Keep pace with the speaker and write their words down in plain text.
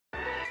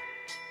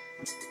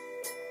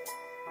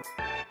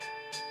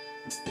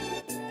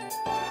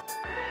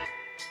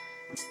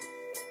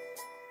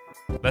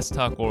Let's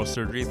talk oral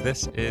surgery.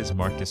 This is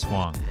Marcus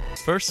Huang.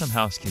 First, some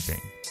housekeeping.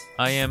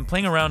 I am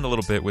playing around a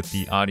little bit with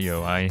the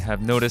audio. I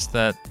have noticed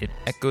that it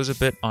echoes a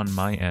bit on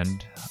my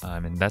end,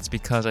 and that's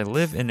because I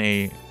live in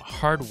a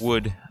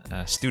hardwood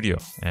studio,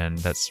 and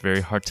that's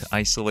very hard to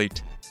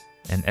isolate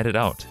and edit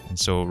out. And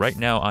so right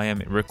now I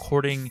am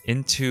recording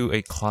into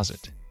a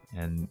closet,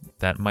 and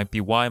that might be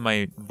why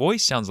my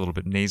voice sounds a little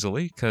bit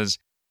nasally, because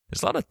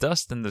there's a lot of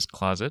dust in this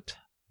closet.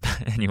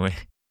 Anyway.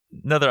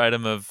 Another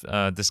item of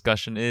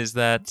discussion is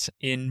that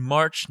in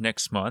March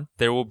next month,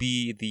 there will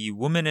be the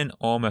Women in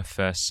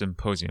OMFS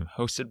Symposium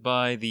hosted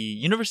by the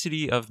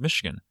University of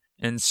Michigan.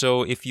 And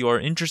so if you are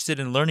interested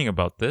in learning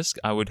about this,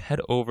 I would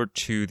head over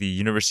to the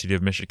University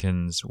of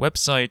Michigan's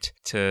website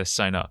to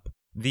sign up.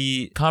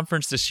 The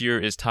conference this year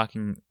is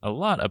talking a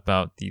lot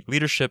about the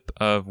leadership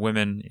of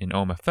women in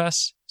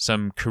OMFS,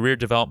 some career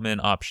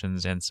development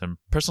options, and some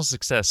personal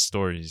success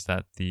stories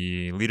that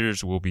the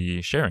leaders will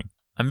be sharing.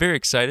 I'm very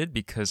excited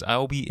because I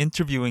will be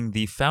interviewing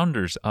the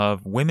founders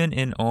of Women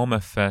in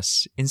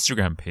OMFS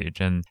Instagram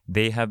page, and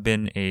they have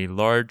been a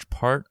large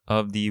part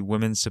of the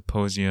Women's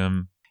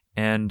Symposium,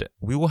 and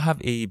we will have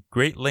a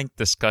great length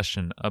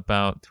discussion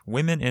about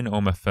women in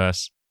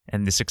OMFS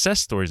and the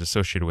success stories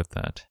associated with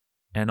that,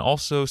 and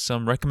also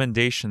some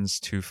recommendations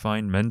to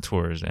find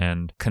mentors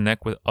and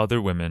connect with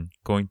other women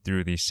going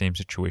through the same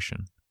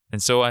situation.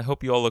 And so I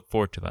hope you all look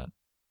forward to that.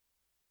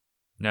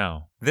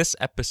 Now, this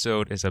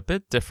episode is a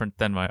bit different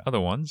than my other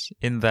ones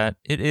in that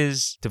it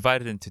is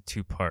divided into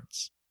two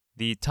parts.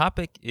 The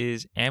topic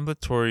is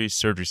ambulatory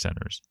surgery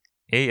centers,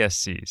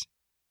 ASCs.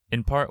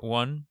 In part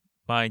one,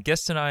 my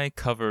guest and I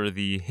cover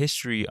the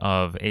history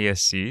of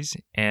ASCs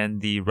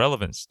and the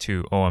relevance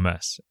to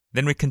OMS.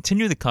 Then we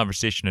continue the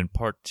conversation in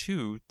part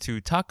two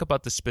to talk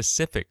about the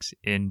specifics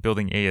in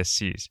building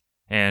ASCs.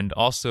 And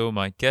also,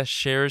 my guest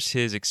shares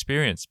his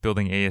experience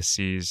building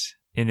ASCs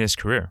in his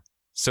career.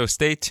 So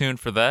stay tuned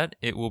for that.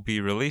 It will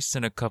be released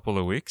in a couple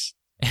of weeks.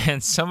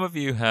 And some of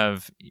you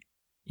have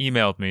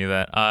emailed me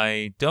that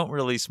I don't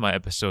release my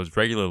episodes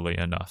regularly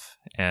enough.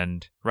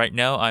 And right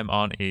now I'm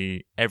on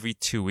a every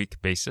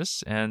 2-week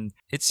basis. And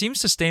it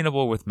seems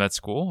sustainable with med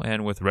school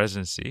and with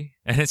residency.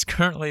 And it's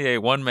currently a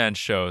one-man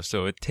show.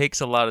 So it takes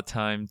a lot of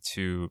time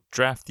to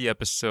draft the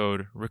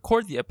episode,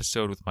 record the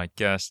episode with my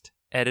guest,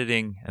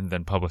 editing, and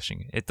then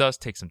publishing. It does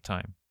take some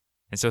time.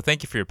 And so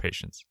thank you for your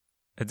patience.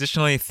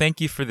 Additionally, thank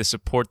you for the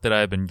support that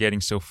I've been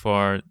getting so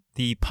far.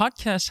 The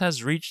podcast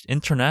has reached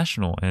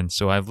international, and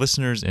so I have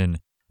listeners in,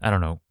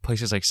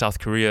 places like South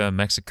Korea,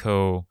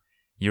 Mexico,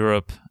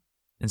 Europe.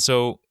 And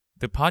so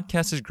the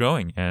podcast is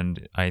growing,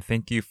 and I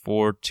thank you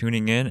for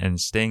tuning in and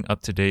staying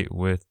up to date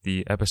with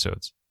the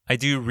episodes. I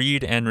do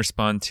read and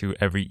respond to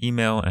every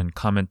email and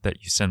comment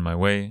that you send my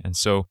way, and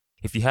so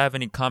if you have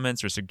any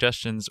comments or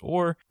suggestions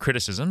or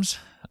criticisms,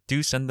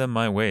 do send them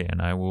my way,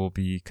 and I will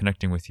be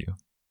connecting with you.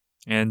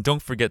 And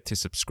don't forget to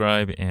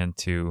subscribe and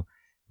to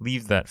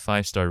leave that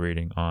 5-star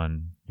rating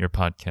on your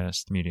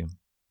podcast medium.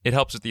 It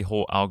helps with the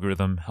whole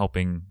algorithm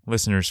helping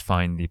listeners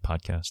find the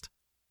podcast.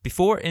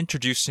 Before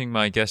introducing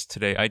my guest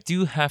today, I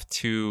do have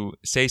to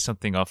say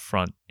something up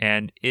front,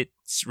 and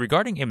it's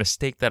regarding a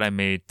mistake that I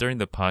made during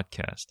the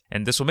podcast.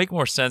 And this will make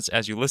more sense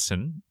as you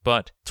listen,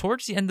 but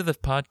towards the end of the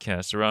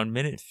podcast, around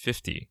minute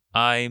 50,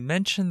 I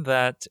mentioned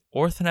that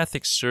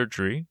orthognathic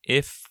surgery,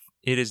 if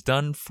it is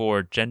done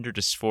for gender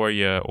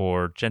dysphoria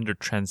or gender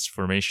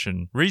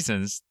transformation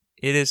reasons,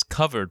 it is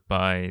covered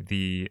by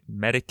the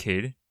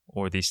Medicaid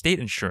or the state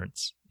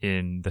insurance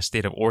in the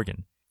state of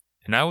Oregon.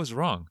 And I was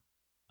wrong.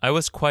 I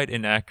was quite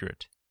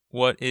inaccurate.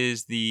 What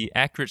is the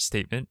accurate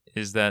statement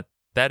is that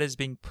is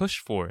being pushed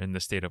for in the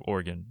state of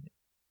Oregon.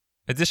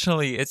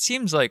 Additionally, it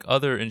seems like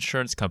other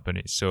insurance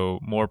companies, so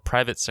more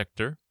private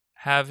sector,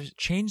 have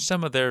changed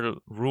some of their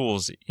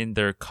rules in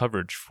their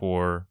coverage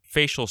for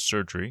facial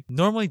surgery.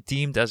 Normally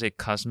deemed as a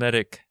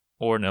cosmetic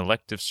or an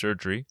elective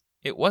surgery,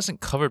 it wasn't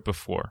covered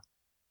before.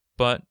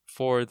 But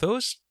for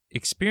those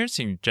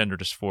experiencing gender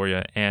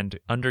dysphoria and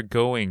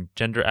undergoing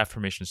gender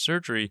affirmation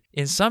surgery,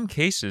 in some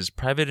cases,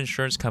 private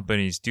insurance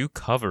companies do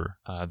cover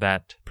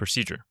that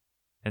procedure.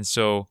 And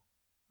so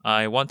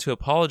I want to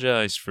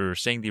apologize for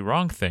saying the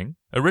wrong thing.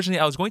 Originally,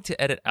 I was going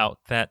to edit out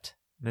that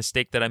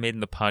mistake that I made in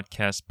the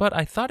podcast, but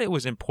I thought it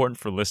was important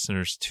for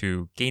listeners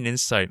to gain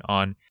insight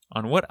on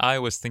what I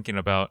was thinking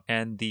about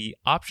and the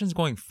options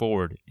going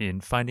forward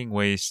in finding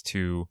ways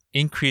to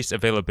increase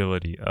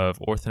availability of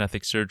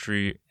orthognathic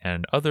surgery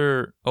and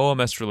other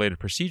OMS-related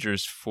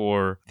procedures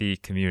for the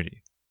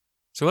community.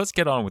 So let's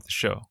get on with the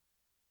show.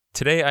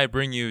 Today I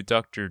bring you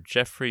Dr.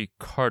 Jeffrey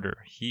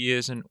Carter. He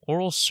is an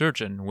oral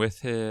surgeon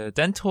with a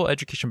dental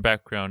education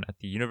background at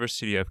the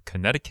University of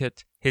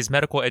Connecticut, his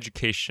medical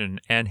education,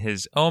 and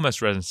his OMS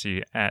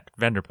residency at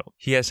Vanderbilt.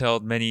 He has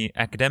held many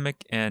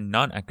academic and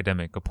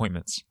non-academic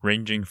appointments,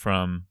 ranging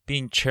from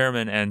being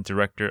chairman and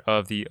director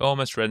of the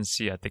OMS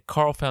residency at the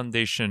Carle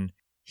Foundation.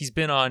 He's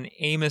been on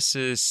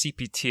AMOS's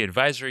CPT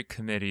advisory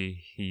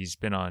committee. He's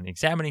been on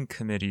examining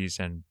committees,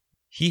 and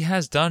he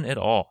has done it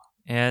all.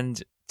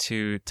 And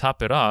to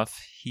top it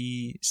off,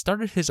 he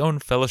started his own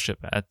fellowship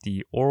at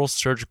the Oral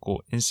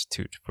Surgical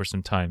Institute for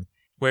some time,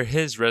 where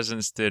his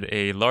residents did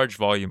a large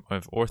volume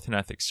of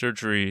orthodontic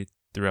surgery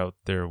throughout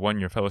their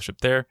one-year fellowship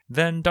there.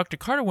 Then Dr.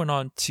 Carter went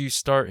on to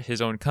start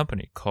his own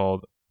company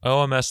called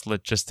OMS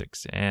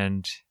Logistics,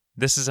 and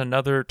this is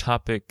another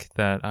topic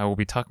that I will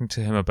be talking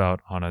to him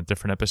about on a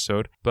different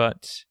episode,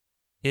 but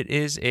it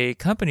is a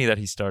company that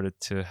he started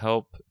to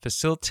help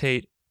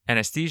facilitate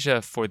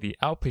anesthesia for the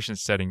outpatient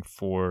setting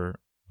for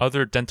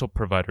other dental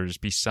providers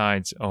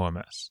besides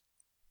OMS.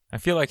 I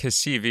feel like his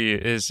CV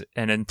is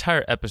an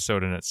entire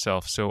episode in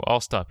itself, so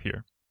I'll stop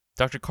here.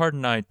 Dr. Carter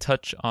and I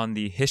touch on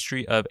the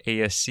history of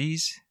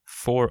ASCs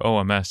for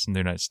OMS in the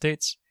United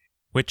States,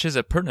 which is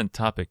a pertinent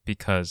topic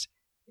because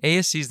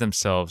ASCs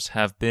themselves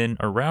have been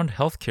around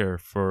healthcare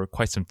for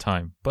quite some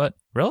time, but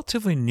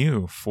relatively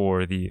new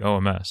for the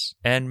OMS,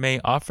 and may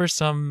offer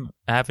some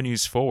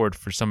avenues forward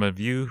for some of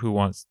you who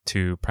want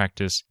to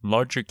practice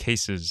larger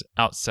cases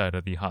outside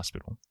of the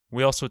hospital.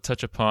 We also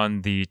touch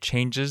upon the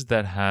changes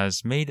that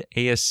has made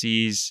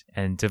ASCs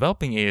and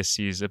developing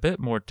ASCs a bit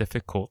more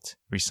difficult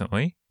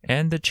recently,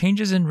 and the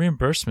changes in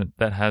reimbursement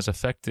that has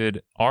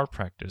affected our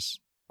practice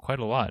quite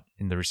a lot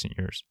in the recent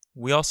years.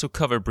 We also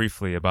cover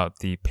briefly about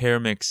the payer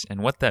mix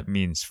and what that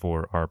means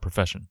for our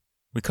profession.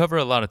 We cover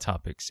a lot of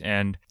topics,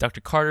 and Dr.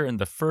 Carter in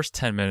the first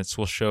 10 minutes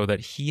will show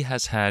that he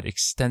has had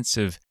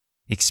extensive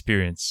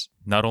experience,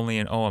 not only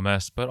in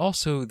OMS, but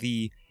also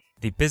the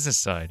business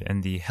side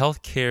and the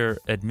healthcare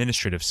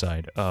administrative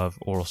side of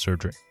oral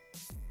surgery.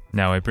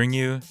 Now I bring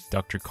you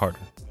Dr. Carter.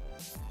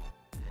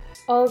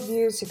 All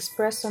views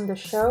expressed on the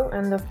show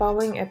and the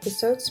following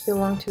episodes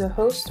belong to the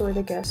host or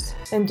the guest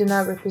and do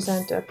not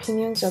represent the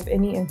opinions of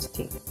any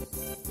entity.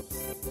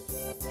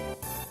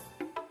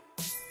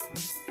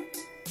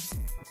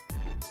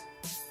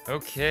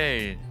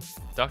 Okay,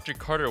 Dr.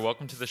 Carter,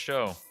 welcome to the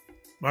show.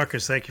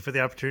 Marcus, thank you for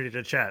the opportunity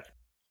to chat.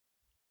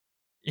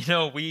 You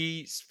know,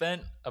 we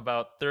spent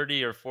about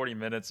 30 or 40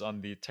 minutes on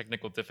the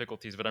technical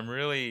difficulties, but I'm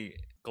really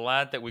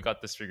glad that we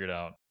got this figured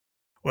out.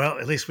 Well,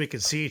 at least we can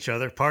see each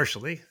other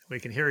partially. We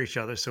can hear each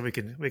other, so we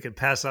can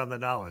pass on the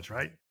knowledge,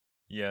 right?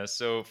 Yeah,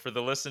 so for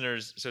the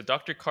listeners, so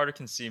Dr. Carter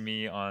can see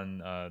me on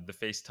the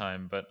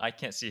FaceTime, but I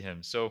can't see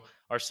him. So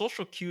our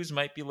social cues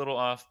might be a little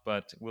off,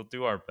 but we'll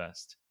do our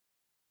best.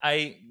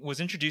 I was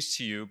introduced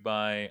to you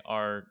by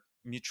our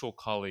mutual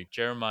colleague,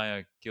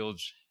 Jeremiah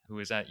Gilge, who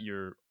is at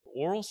your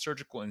Oral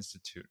Surgical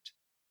Institute.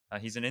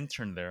 He's an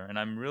intern there, and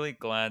I'm really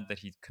glad that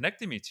he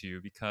connected me to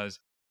you because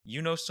you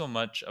know so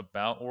much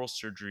about oral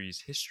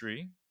surgery's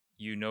history.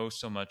 You know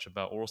so much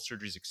about oral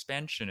surgery's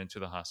expansion into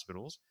the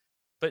hospitals,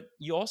 but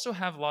you also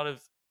have a lot of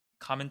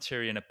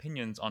commentary and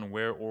opinions on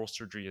where oral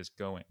surgery is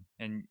going.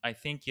 And I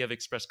think you have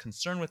expressed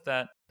concern with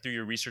that through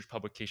your research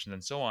publications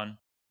and so on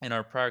in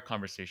our prior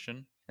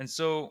conversation. And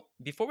so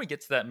before we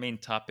get to that main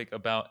topic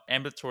about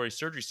ambulatory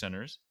surgery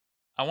centers,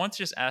 I want to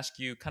just ask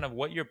you kind of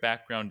what your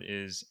background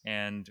is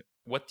and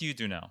what do you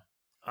do now?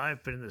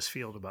 I've been in this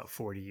field about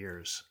 40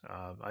 years.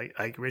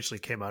 I originally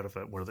came out of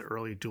one of the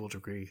early dual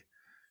degree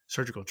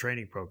surgical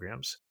training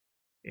programs.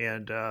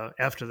 And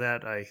after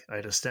that, I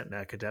had a stint in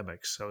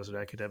academics. I was in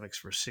academics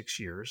for 6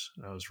 years.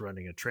 I was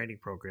running a training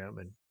program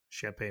in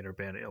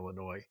Champaign-Urbana,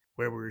 Illinois,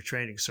 where we were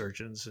training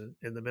surgeons. And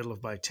in the middle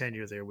of my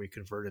tenure there, we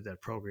converted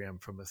that program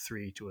from a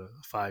 3 to a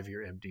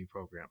 5-year MD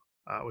program.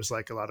 It was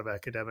like a lot of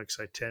academics.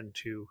 I tend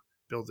to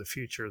build the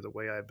future the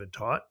way I've been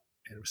taught.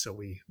 And so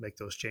we make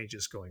those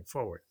changes going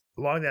forward.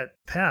 Along that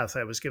path,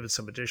 I was given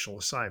some additional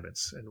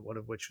assignments, and one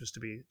of which was to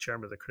be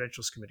chairman of the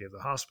credentials committee of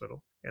the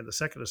hospital. And the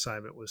second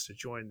assignment was to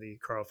join the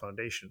Carle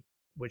Foundation,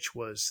 which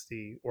was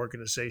the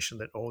organization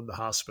that owned the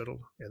hospital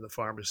and the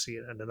pharmacy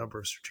and a number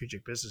of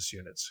strategic business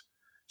units.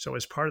 So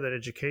as part of that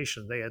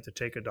education, they had to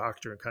take a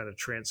doctor and kind of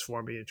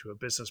transform me into a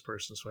business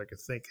person so I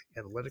could think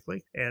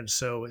analytically. And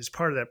so as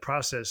part of that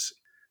process,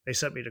 they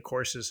sent me to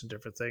courses and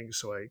different things.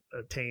 So I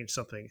attained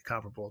something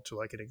comparable to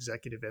like an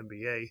executive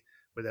MBA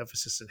with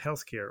emphasis in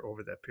healthcare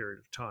over that period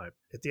of time.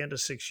 At the end of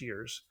 6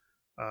 years,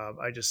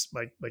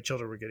 my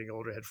children were getting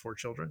older. I had 4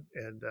 children,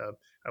 and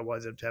I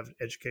wanted them to have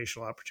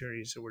educational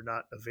opportunities that were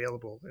not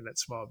available in that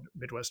small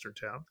Midwestern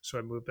town. So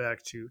I moved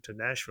back to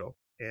Nashville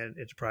and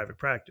into private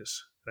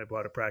practice. And I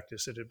bought a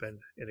practice that had been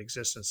in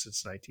existence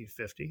since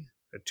 1950,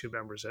 had 2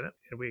 members in it,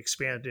 and we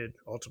expanded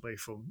ultimately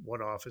from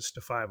 1 office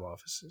to 5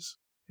 offices.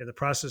 In the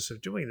process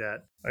of doing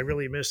that, I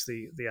really missed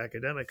the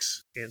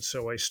academics, and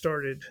so I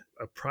started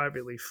a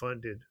privately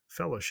funded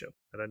fellowship.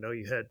 And I know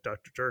you had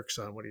Dr. Dirks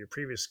on one of your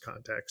previous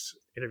contacts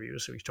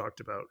interviews, so we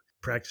talked about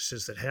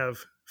practices that have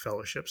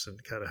fellowships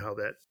and kind of how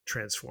that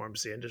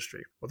transforms the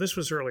industry. Well, this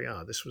was early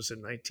on. This was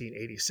in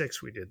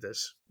 1986 we did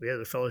this. We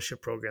had a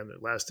fellowship program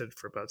that lasted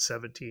for about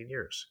 17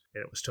 years,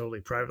 and it was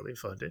totally privately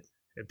funded.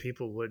 And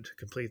people would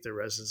complete their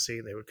residency,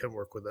 and they would come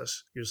work with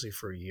us, usually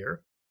for a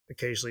year.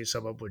 Occasionally,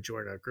 some of them would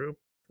join our group.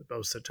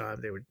 Most of the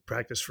time, they would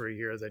practice for a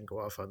year, then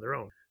go off on their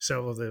own.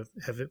 Several of them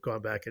have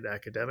gone back into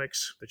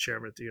academics. The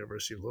chairman at the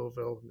University of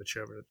Louisville and the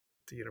chairman at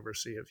the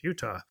University of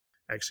Utah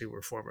actually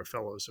were former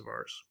fellows of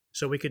ours.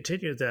 So we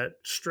continued that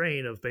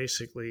strain of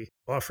basically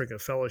offering a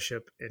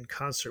fellowship in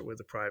concert with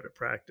the private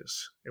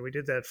practice. And we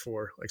did that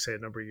for, like I say, a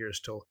number of years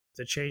till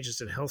the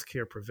changes in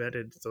healthcare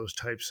prevented those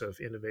types of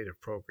innovative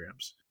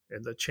programs.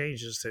 And the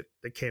changes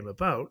that came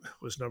about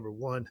was, number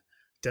one,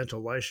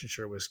 dental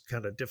licensure was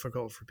kind of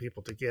difficult for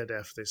people to get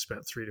after they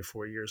spent 3 to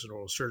 4 years in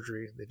oral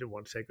surgery. They didn't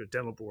want to take a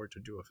dental board to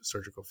do a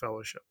surgical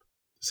fellowship.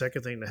 The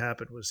second thing that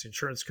happened was the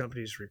insurance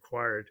companies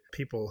required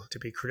people to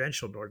be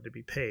credentialed in order to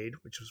be paid,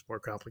 which was more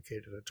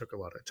complicated and took a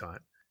lot of time.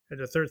 And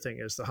the third thing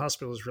is the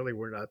hospitals really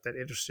were not that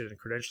interested in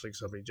credentialing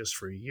somebody just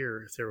for a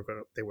year if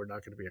they were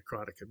not going to be a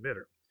chronic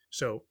admitter.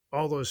 So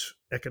all those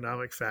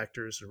economic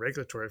factors and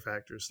regulatory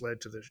factors led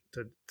to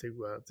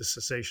the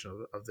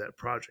cessation of that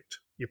project.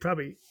 You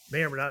probably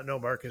may or may not know,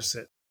 Marcus,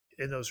 that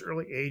in those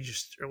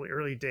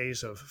early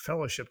days of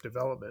fellowship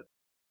development,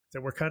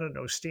 there were kind of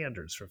no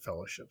standards for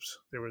fellowships.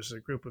 There was a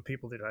group of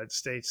people in the United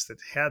States that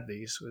had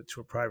these, which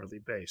were privately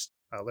based.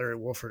 Larry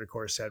Wolford, of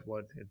course, had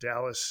one in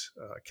Dallas.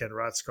 Ken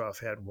Rotzkoff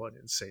had one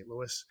in St.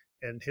 Louis,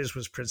 and his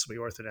was principally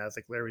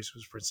orthodontic. Larry's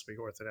was principally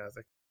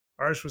orthodontic.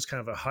 Ours was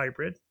kind of a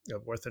hybrid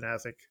of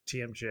orthodontic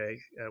TMJ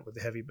with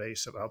a heavy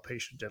base of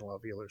outpatient dental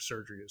alveolar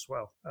surgery as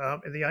well.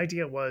 And the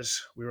idea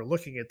was we were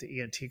looking at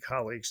the ENT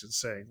colleagues and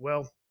saying,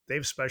 well,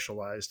 they've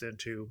specialized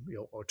into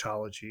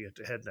otology,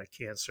 into head and neck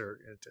cancer,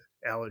 into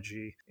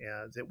allergy,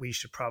 and that we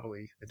should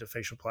probably, into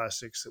facial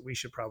plastics, that we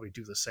should probably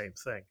do the same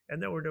thing.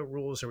 And there were no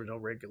rules, there were no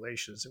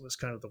regulations. It was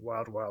kind of the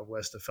wild, wild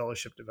west of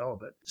fellowship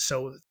development.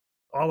 So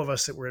all of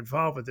us that were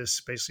involved with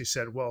this basically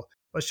said, well,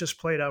 let's just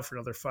play it out for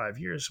another 5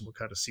 years and we'll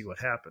kind of see what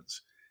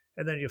happens.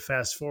 And then you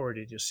fast forward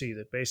and you see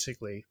that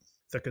basically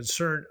the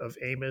concern of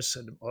Amos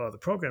and a lot of the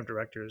program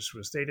directors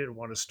was they didn't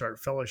want to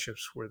start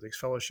fellowships where the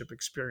fellowship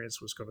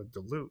experience was going to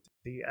dilute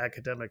the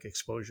academic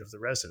exposure of the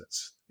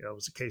residents. It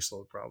was a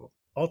caseload problem.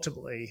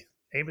 Ultimately,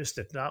 Amos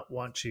did not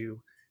want to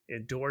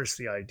endorse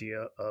the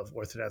idea of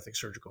orthodontic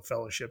surgical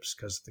fellowships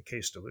because of the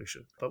case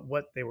dilution. But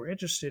what they were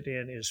interested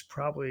in is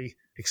probably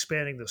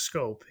expanding the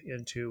scope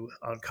into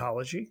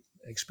oncology,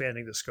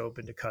 expanding the scope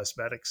into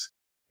cosmetics,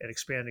 and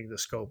expanding the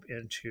scope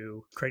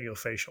into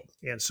craniofacial.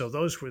 And so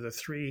those were the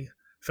three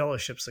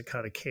fellowships that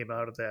kind of came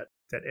out of that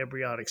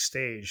embryonic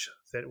stage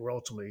that were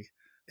ultimately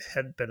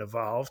had been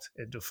evolved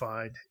and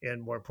defined,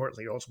 and more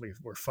importantly, ultimately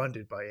were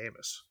funded by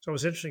Amos. So it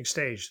was an interesting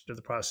stage to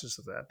the process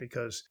of that,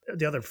 because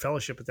the other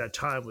fellowship at that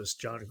time was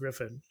John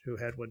Griffin, who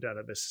had one down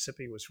in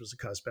Mississippi, which was a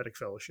cosmetic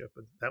fellowship,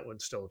 and that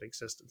one's still in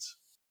existence.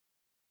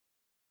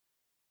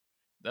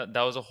 That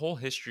was a whole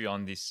history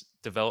on this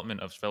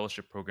development of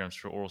fellowship programs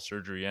for oral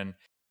surgery. And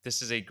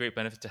this is a great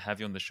benefit to have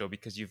you on the show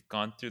because you've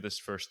gone through this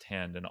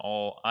firsthand. And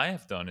all I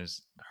have done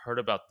is heard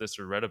about this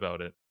or read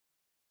about it.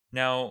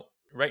 Now,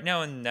 right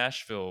now in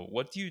Nashville,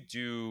 what do you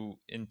do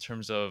in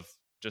terms of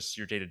just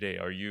your day-to-day?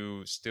 Are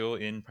you still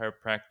in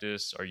private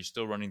practice? Are you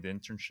still running the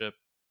internship?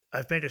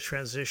 I've made a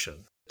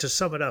transition. To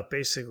sum it up,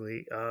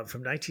 basically,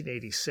 from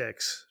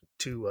 1986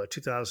 to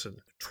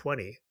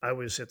 2020, I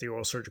was at the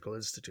Oral Surgical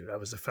Institute. I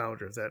was the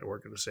founder of that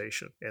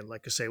organization. And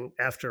like I say,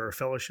 after our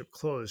fellowship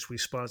closed, we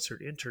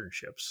sponsored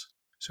internships.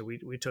 So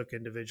we took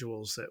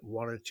individuals that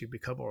wanted to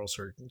become oral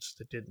surgeons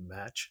that didn't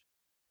match,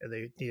 and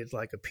they needed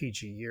like a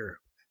PG year.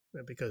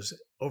 Because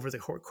over the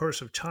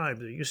course of time,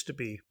 there used to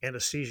be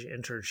anesthesia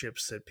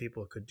internships that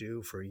people could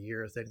do for a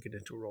year, then get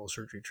into oral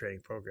surgery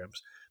training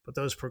programs. But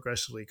those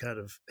progressively kind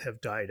of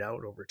have died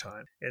out over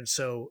time. And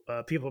so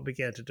people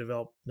began to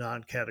develop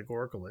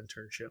non-categorical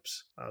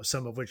internships,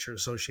 some of which are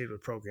associated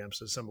with programs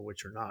and some of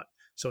which are not.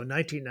 So in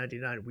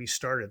 1999, we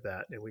started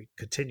that, and we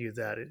continued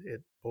that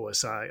at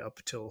OSI up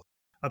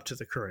to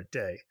the current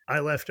day. I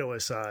left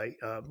OSI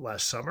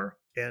last summer,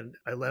 and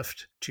I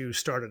left to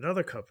start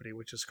another company,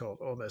 which is called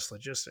OMS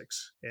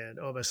Logistics. And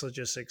OMS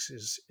Logistics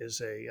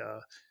is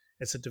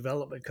a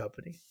development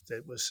company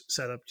that was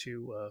set up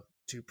to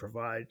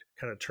provide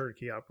kind of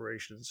turnkey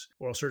operations,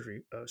 oral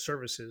surgery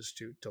services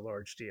to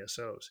large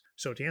DSOs.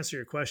 So to answer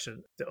your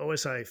question, the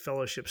OSI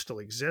fellowship still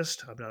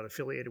exists. I'm not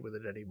affiliated with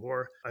it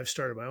anymore. I've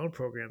started my own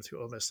program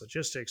through OMS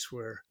Logistics,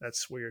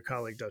 that's where your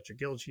colleague, Dr.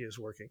 Gilgee, is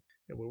working,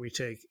 and where we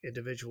take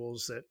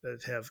individuals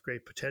that have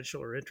great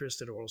potential or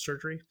interest in oral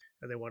surgery,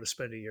 and they want to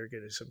spend a year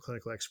getting some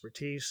clinical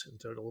expertise and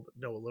to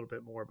know a little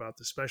bit more about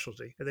the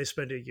specialty. And they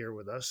spend a year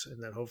with us,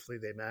 and then hopefully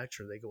they match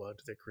or they go on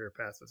to the career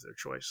path of their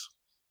choice.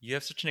 You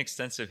have such an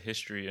extensive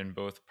history in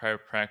both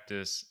private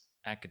practice,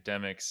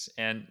 academics,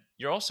 and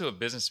you're also a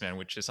businessman,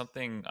 which is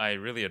something I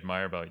really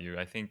admire about you.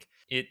 I think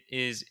it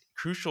is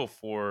crucial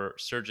for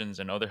surgeons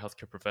and other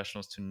healthcare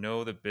professionals to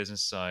know the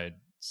business side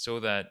so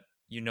that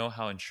you know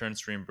how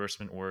insurance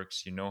reimbursement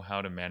works, you know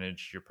how to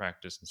manage your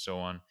practice and so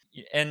on.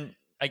 And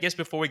I guess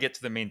before we get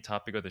to the main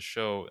topic of the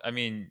show, I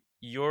mean,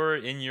 you're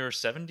in your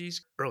 70s?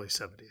 Early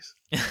 70s.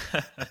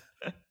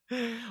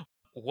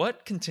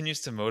 What continues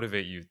to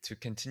motivate you to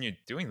continue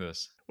doing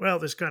this? Well,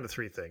 there's kind of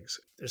three things.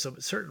 There's a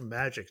certain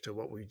magic to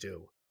what we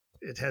do.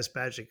 It has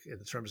magic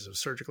in terms of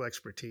surgical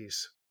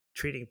expertise,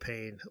 treating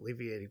pain,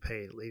 alleviating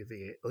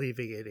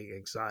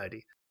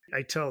anxiety.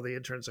 I tell the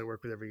interns I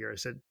work with every year, I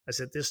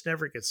said, this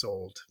never gets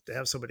old to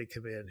have somebody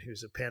come in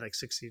who's a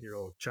panicked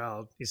 16-year-old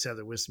child, needs to have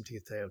their wisdom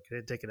teeth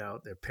taken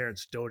out, their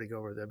parents doting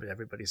over them, and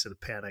everybody's in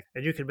a panic.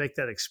 And you can make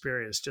that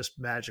experience just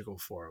magical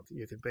for them.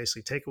 You can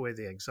basically take away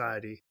the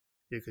anxiety.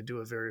 You can do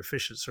a very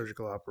efficient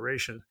surgical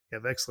operation. You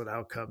have excellent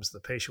outcomes. The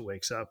patient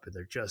wakes up and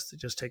they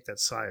just take that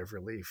sigh of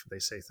relief. They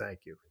say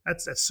thank you.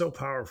 That's so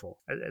powerful.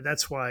 And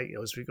that's why,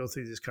 as we go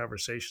through these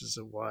conversations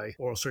of why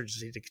oral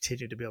surgeons need to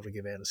continue to be able to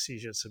give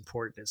anesthesia, it's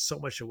important. It's so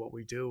much of what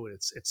we do, and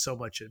it's so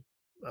much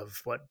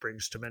of what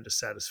brings tremendous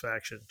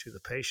satisfaction to the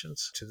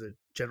patients, to the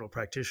general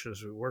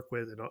practitioners we work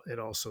with,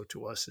 and also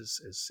to us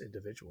as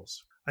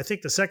individuals. I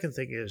think the second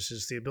thing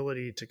is the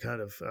ability to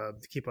kind of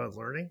keep on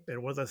learning.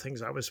 And one of the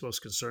things I was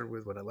most concerned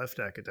with when I left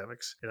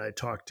academics, and I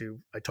talked to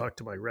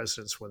my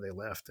residents when they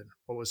left, and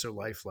what was their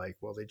life like?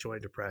 Well, they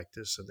joined a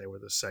practice and they were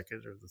the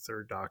second or the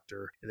third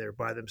doctor, and they were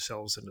by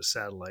themselves in a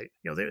satellite.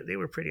 They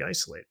were pretty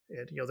isolated,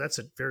 and that's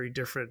a very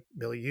different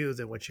milieu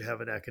than what you have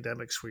in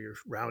academics, where you're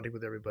rounding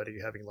with everybody,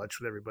 you're having lunch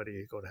with everybody,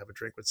 you go to have a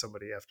drink with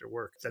somebody after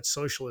work. That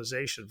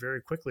socialization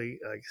very quickly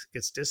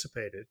gets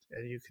dissipated,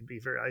 and you can be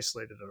very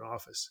isolated in an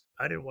office.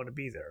 I didn't want to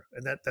be there,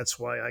 and that's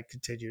why I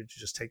continued to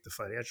just take the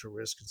financial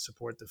risk and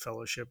support the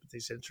fellowship and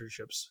these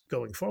internships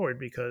going forward,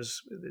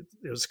 because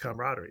it was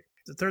camaraderie.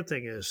 The third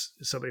thing is,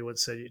 somebody would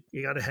say,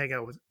 you got to hang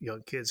out with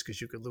young kids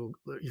because you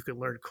can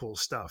learn cool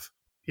stuff.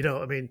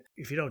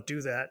 If you don't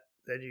do that,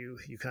 then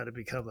you kind of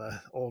become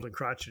old and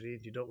crotchety,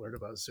 and you don't learn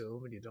about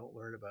Zoom, and you don't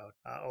learn about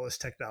all this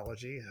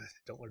technology.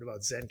 Don't learn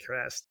about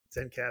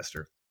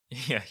Zencastr.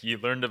 Yeah, you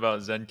learned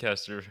about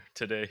Zencastr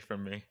today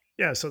from me.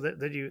 Yeah, so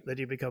then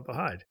you become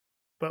behind.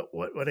 But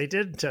what I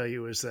didn't tell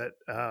you is that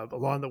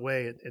along the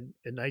way in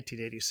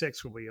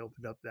 1986, when we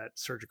opened up that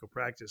surgical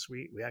practice,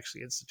 we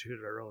actually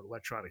instituted our own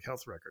electronic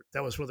health record.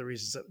 That was one of the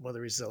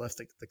reasons I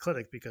left the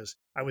clinic, because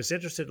I was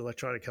interested in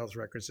electronic health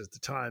records at the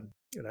time,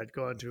 and I'd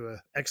gone to an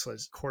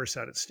excellent course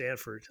out at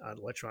Stanford on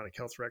electronic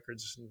health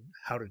records and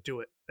how to do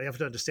it. You have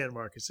to understand,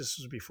 Marcus, this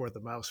was before the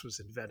mouse was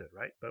invented,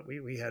 right? But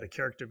we had a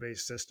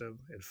character-based system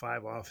in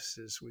 5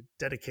 offices with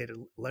dedicated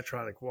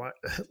electronic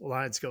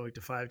lines going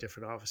to 5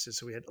 different offices.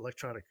 So we had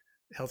electronic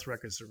health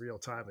records in real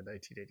time in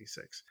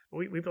 1986.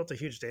 We built a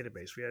huge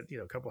database. We had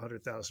a couple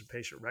 100,000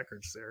 patient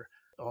records there,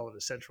 all in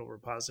a central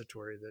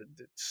repository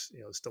that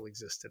still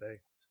exists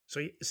today.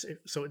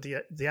 So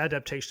the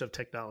adaptation of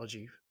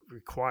technology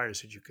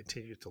requires that you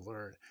continue to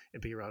learn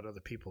and be around other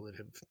people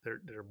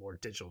that are more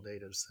digital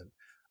natives than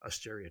us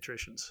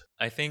geriatricians.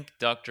 I think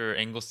Dr.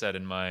 Engelstad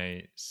in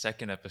my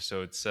second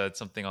episode said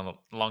something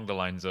along the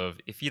lines of,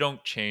 if you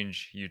don't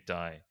change, you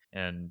die.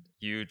 And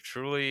you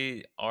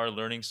truly are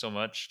learning so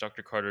much,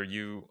 Dr. Carter.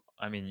 You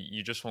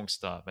just won't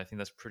stop. I think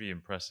that's pretty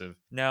impressive.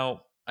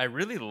 Now, I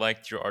really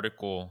liked your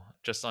article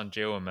just on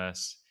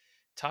JOMS,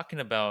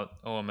 talking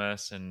about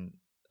OMS and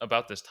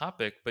about this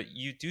topic, but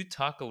you do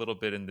talk a little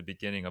bit in the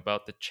beginning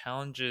about the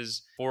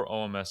challenges for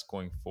OMS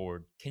going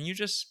forward. Can you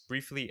just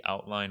briefly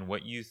outline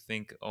what you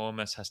think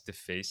OMS has to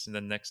face in the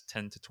next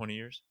 10 to 20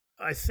 years?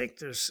 I think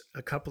there's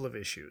a couple of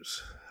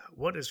issues.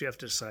 One is we have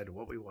to decide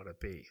what we want to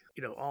be.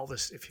 All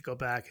this, if you go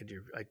back and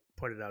I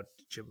pointed out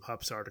Jim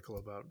Hupp's article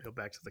about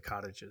back to the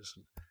cottages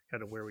and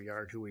kind of where we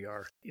are and who we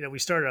are. We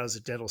started out as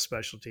a dental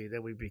specialty,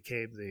 then we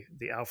became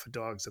the alpha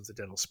dogs of the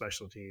dental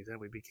specialty, then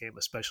we became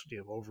a specialty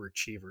of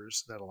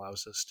overachievers. That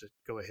allows us to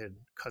go ahead and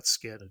cut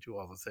skin and do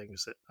all the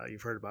things that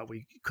you've heard about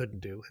we couldn't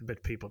do,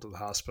 admit people to the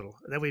hospital.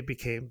 And then we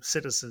became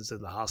citizens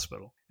in the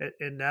hospital.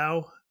 And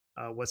now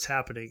what's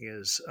happening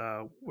is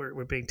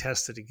we're being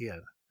tested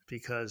again,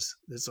 because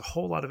there's a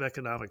whole lot of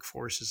economic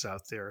forces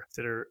out there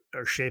that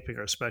are shaping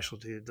our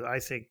specialty that I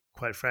think,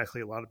 quite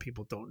frankly, a lot of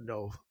people don't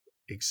know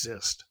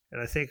exist. And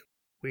I think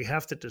we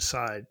have to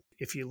decide,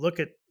 if you look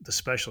at the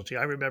specialty,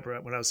 I remember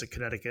when I was in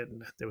Connecticut,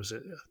 and there was a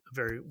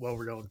very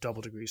well-renowned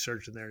double-degree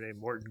surgeon there named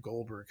Morton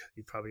Goldberg.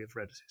 You probably have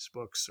read his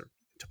books, or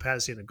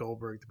Topazian and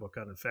Goldberg, the book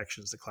on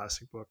infections, the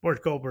classic book.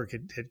 Morton Goldberg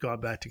had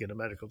gone back to get a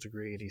medical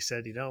degree, and he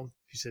said,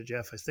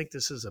 Jeff, I think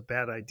this is a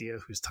bad idea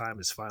whose time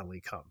has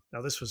finally come.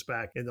 Now, this was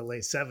back in the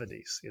late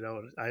 70s.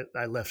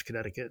 I left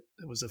Connecticut,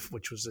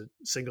 which was a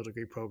single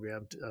degree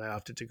program, and I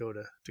opted to go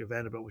to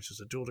Vanderbilt, which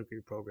is a dual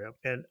degree program.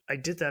 And I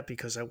did that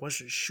because I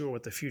wasn't sure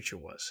what the future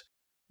was.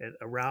 And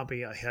around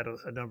me, I had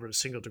a number of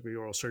single degree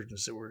oral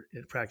surgeons that were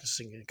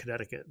practicing in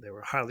Connecticut. They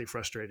were highly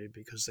frustrated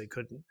because they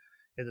couldn't.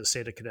 In the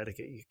state of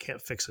Connecticut, you can't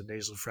fix a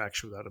nasal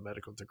fracture without a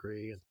medical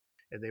degree,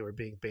 and they were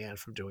being banned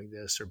from doing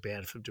this or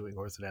banned from doing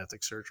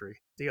orthodontic surgery.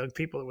 The young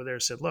people that were there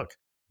said, look,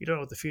 you don't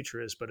know what the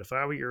future is, but if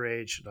I were your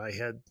age and I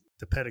had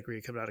the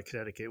pedigree coming out of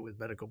Connecticut with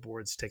medical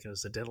boards taken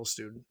as a dental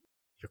student,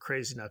 you're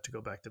crazy not to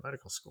go back to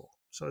medical school.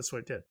 So that's what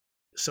I did.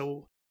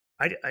 So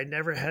I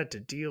never had to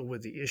deal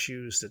with the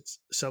issues that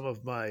some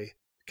of my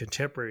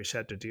contemporaries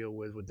had to deal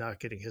with not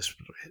getting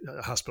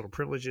hospital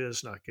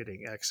privileges, not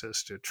getting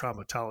access to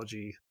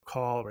traumatology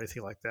call or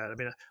anything like that.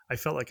 I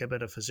felt like I've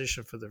been a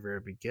physician from the very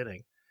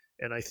beginning.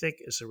 And I think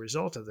as a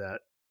result of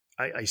that,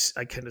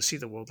 I kind of see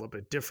the world a little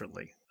bit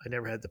differently. I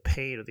never had the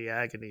pain or the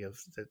agony of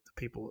that the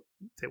people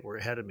that were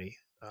ahead of me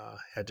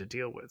had to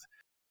deal with.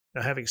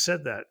 Now, having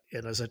said that,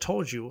 and as I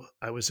told you,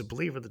 I was a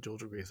believer in the dual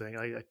degree thing.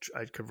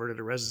 I converted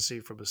a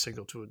residency from a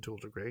single to a dual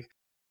degree,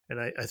 and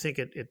I think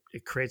it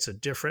creates a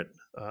different,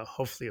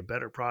 hopefully a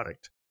better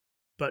product.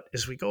 But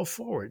as we go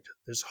forward,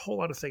 there's a whole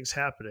lot of things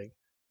happening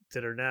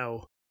that are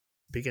now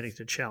beginning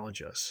to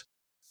challenge us.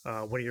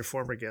 One of your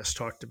former guests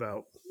talked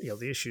about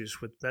the issues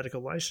with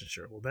medical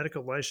licensure. Well,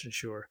 medical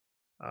licensure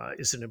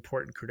is an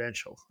important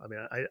credential. I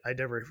mean, I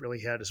never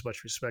really had as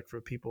much respect for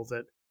people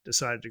that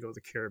decided to go to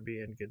the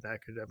Caribbean and get an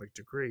academic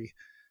degree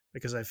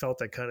because I felt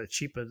that kind of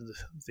cheapened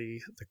the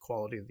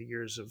quality of the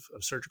years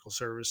of surgical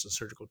service and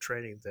surgical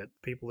training that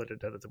people that had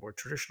done it the more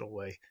traditional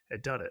way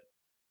had done it.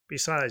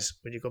 Besides,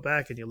 when you go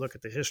back and you look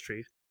at the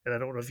history, and I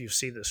don't know if you've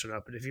seen this or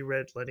not, but have you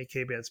read Lenny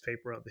Kaban's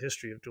paper on the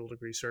history of dual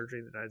degree surgery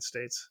in the United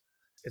States?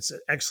 It's an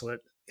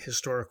excellent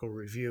historical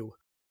review.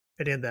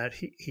 And in that,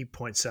 he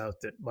points out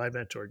that my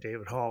mentor,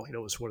 David Hall,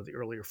 was one of the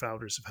earlier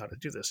founders of how to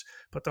do this.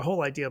 But the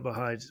whole idea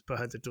behind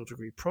the dual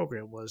degree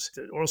program was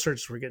that oral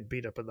surgeons were getting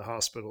beat up in the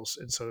hospitals.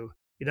 And so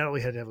you not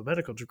only had to have a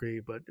medical degree,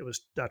 but it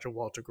was Dr.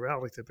 Walter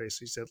Goralick that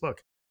basically said,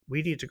 look,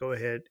 we need to go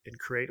ahead and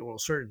create oral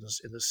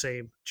surgeons in the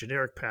same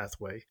generic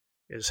pathway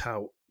as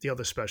how the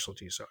other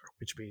specialties are,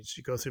 which means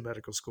you go through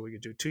medical school, you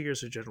do 2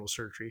 years of general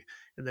surgery,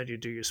 and then you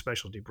do your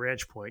specialty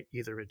branch point,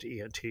 either into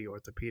ENT,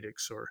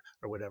 orthopedics, or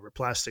whatever.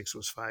 Plastics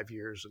was 5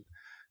 years, and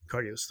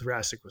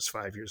cardiothoracic was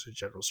 5 years of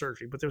general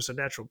surgery, but there was a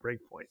natural break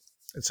point.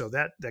 And so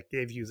that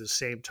gave you the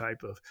same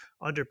type of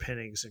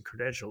underpinnings and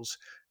credentials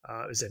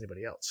as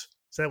anybody else.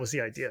 So that was the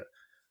idea.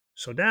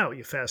 So now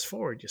you fast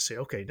forward, you say,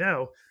 okay,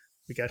 now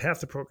we got half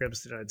the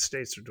programs in the United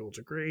States are dual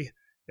degree,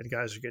 and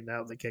guys are getting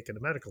out and they can't get a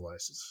medical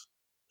license.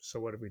 So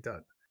what have we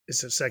done?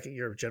 Is the second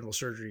year of general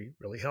surgery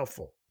really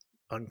helpful?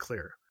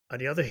 Unclear. On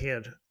the other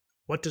hand,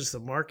 what does the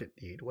market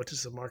need? What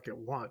does the market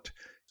want?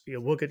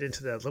 We'll get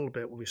into that a little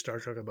bit when we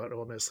start talking about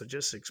OMS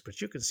logistics, but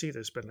you can see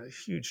there's been a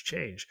huge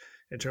change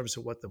in terms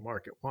of what the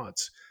market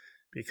wants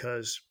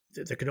because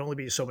there can only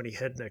be so many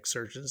head neck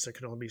surgeons, there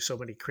can only be so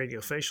many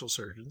craniofacial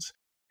surgeons,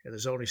 and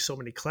there's only so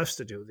many clefts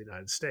to do in the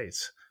United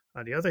States.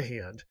 On the other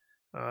hand,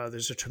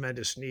 there's a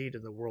tremendous need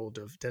in the world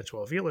of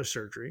dentoalveolar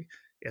surgery,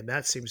 and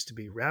that seems to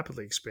be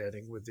rapidly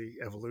expanding with the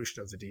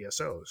evolution of the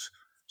DSOs.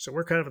 So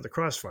we're kind of in the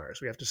crossfires.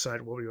 We have to decide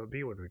what we want to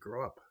be when we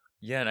grow up.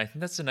 Yeah, and I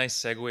think that's a nice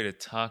segue to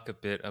talk a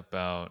bit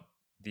about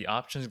the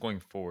options going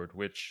forward,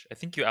 which I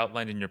think you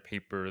outlined in your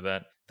paper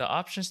that the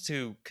options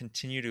to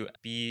continue to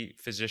be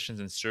physicians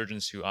and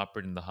surgeons who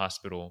operate in the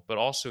hospital, but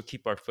also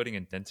keep our footing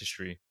in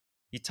dentistry.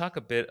 You talk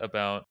a bit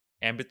about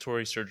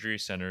ambulatory surgery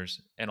centers,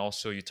 and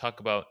also you talk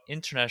about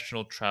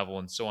international travel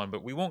and so on,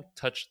 but we won't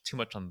touch too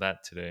much on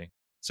that today.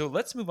 So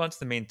let's move on to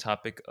the main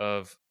topic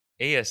of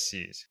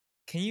ASCs.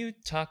 Can you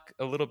talk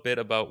a little bit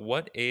about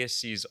what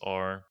ASCs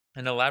are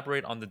and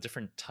elaborate on the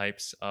different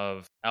types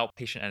of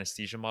outpatient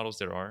anesthesia models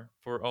there are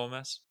for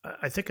OMS?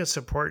 I think it's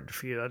important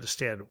for you to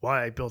understand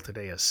why I built an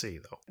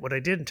ASC, though. What I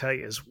didn't tell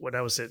you is when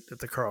I was at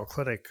the Carle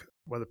Clinic,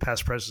 one of the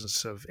past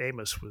presidents of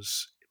AMOS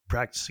was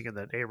practicing in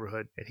that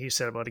neighborhood, and he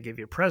said, I'm going to give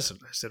you a present.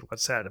 I said,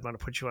 what's that? I'm going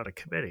to put you on a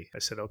committee. I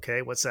said,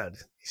 okay, what's that?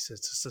 He said,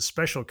 it's a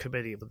special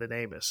committee within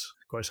AMOS.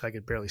 Of course, I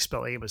could barely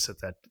spell AMOS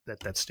at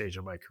that stage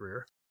of my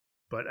career,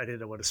 but I didn't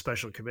know what a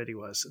special committee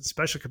was. And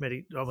special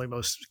committee, normally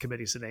most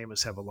committees in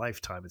AMOS have a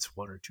lifetime. It's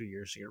 1 or 2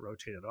 years to get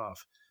rotated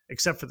off,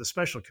 except for the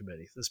special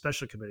committee. The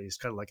special committee is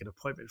kind of like an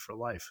appointment for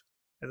life.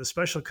 And the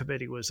special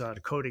committee was on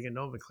coding and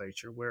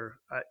nomenclature, where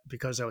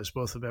because I was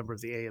both a member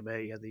of the AMA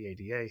and the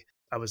ADA,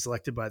 I was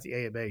elected by the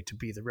AMA to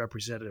be the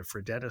representative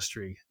for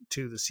dentistry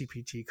to the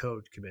CPT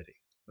code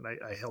committee. And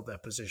I held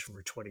that position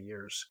for 20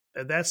 years.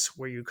 And that's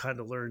where you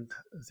kind of learn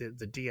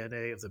the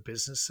DNA of the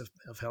business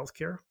of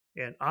healthcare.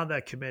 And on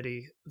that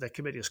committee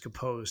is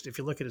composed, if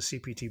you look at a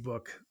CPT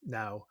book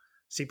now,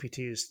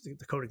 CPT is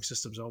the coding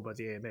system is owned by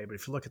the AMA, but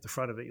if you look at the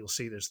front of it, you'll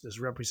see there's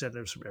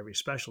representatives from every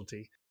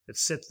specialty that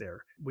sit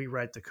there. We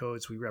write the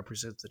codes, we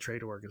represent the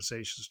trade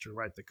organizations to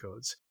write the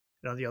codes.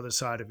 And on the other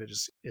side of it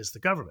is the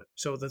government.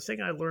 So the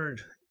thing I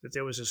learned that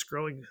there was this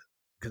growing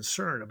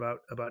concern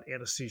about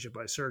anesthesia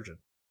by surgeon.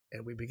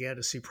 And we began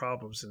to see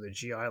problems in the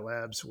GI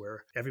labs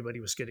where everybody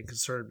was getting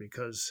concerned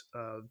because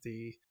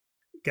the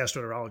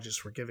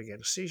gastroenterologists were giving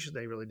anesthesia.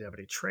 They really didn't have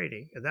any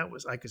training. And that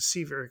was, I could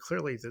see very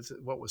clearly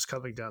what was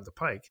coming down the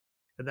pike.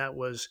 And that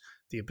was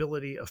the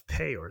ability of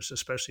payers,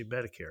 especially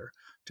Medicare,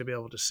 to be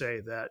able to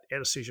say that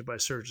anesthesia by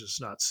surgeon is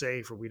not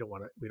safe, or we don't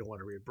want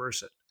to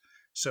reimburse it.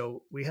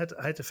 So I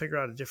had to figure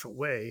out a different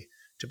way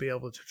to be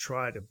able to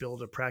try to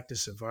build a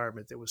practice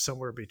environment that was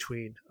somewhere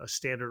between a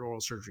standard oral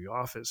surgery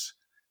office,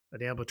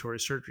 an ambulatory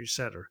surgery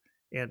center,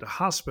 and a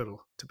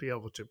hospital to be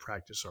able to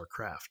practice our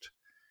craft.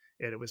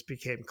 And it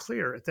became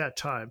clear at that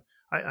time.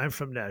 I'm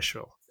from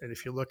Nashville, and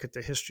if you look at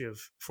the history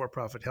of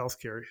for-profit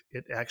healthcare,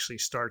 it actually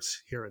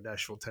starts here in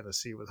Nashville,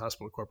 Tennessee, with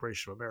Hospital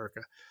Corporation of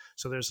America.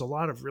 So there's a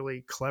lot of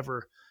really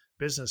clever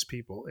business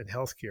people in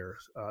healthcare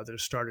that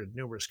have started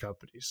numerous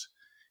companies.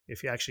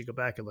 if you actually go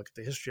back and look at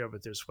the history of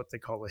it, there's what they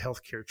call the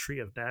healthcare tree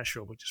of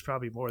Nashville, which is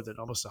probably more than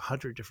almost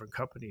 100 different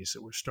companies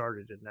that were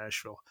started in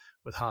Nashville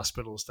with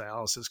hospitals,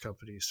 dialysis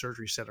companies,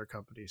 surgery center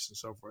companies, and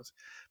so forth.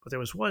 But there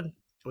was one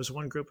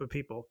group of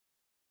people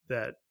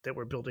that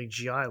were building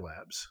GI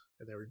labs,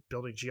 and they were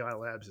building GI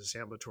labs as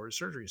ambulatory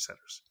surgery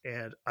centers.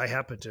 And I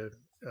happened to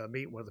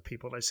meet one of the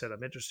people, and I said,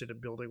 I'm interested in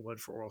building one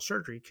for oral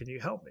surgery. Can you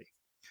help me?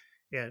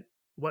 And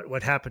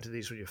what happened to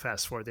these when you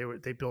fast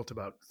forward? They built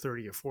about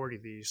 30 or 40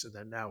 of these, and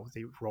then now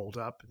they rolled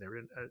up,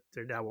 and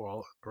they're now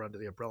all under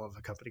the umbrella of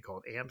a company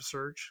called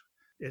AmSurg.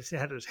 It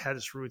had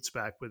its roots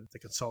back with the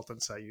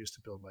consultants I used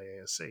to build my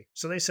ASC.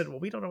 So they said,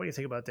 well, we don't know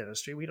anything about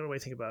dentistry. We don't know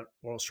anything about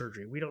oral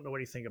surgery. We don't know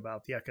anything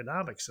about the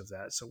economics of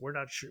that. So we're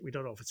not sure. We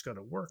don't know if it's going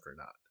to work or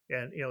not.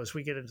 And, as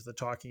we get into the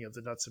talking of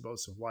the nuts and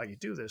bolts of why you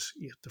do this,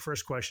 the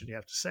first question you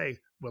have to say,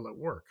 will it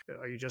work?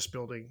 Are you just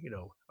building,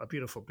 a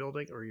beautiful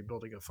building, or are you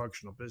building a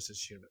functional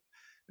business unit?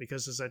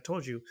 Because as I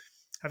told you,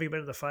 having been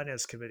in the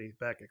finance committee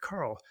back at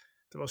Carl,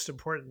 the most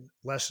important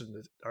lesson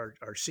that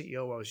our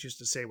CEO always used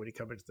to say when he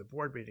come into the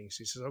board meetings,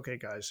 he says, okay,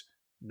 guys,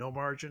 no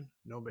margin,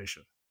 no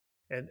mission.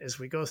 And as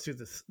we go through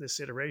this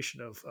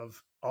iteration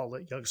of all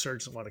the young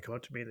surgeons want to come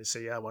up to me and they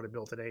say, yeah, I want to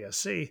build an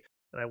ASC.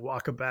 And I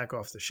walk them back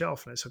off the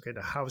shelf and I say, okay,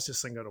 now how is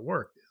this thing going to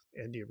work?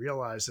 And you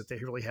realize that they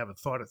really haven't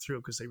thought it through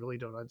because they really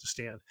don't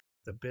understand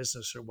the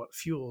business or what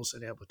fuels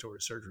an ambulatory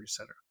surgery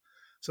center.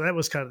 So that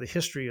was kind of the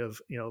history of,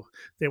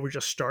 they were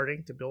just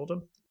starting to build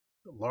them.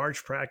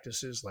 Large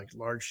practices, like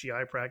large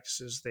GI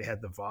practices, they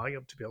had the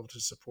volume to be able to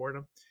support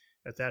them.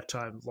 At that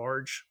time,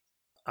 large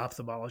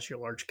ophthalmology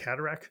or large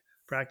cataract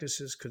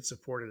practices could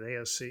support an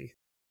ASC.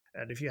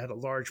 And if you had a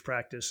large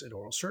practice in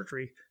oral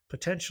surgery,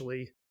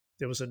 potentially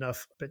there was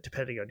enough, but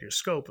depending on your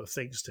scope, of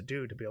things to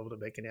do to be able to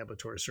make an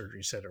ambulatory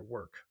surgery center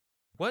work.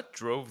 What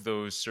drove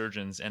those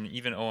surgeons and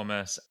even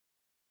OMS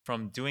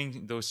from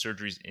doing those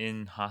surgeries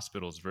in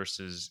hospitals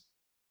versus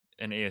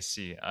an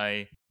ASC?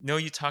 I know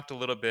you talked a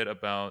little bit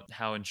about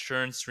how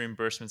insurance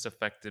reimbursements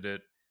affected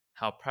it,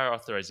 how prior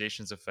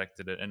authorizations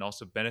affected it, and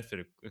also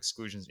benefit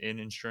exclusions in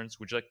insurance.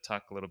 Would you like to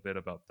talk a little bit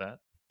about that?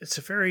 It's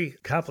a very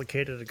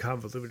complicated and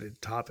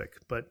convoluted topic,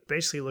 but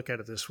basically look at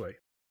it this way.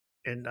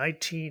 In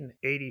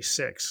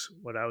 1986,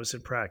 when I was in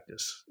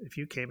practice, if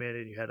you came in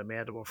and you had a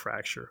mandible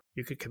fracture,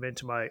 you could come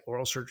into my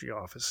oral surgery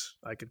office.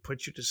 I could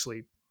put you to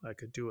sleep. I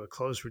could do a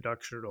closed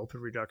reduction or an open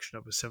reduction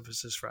of a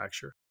symphysis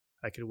fracture.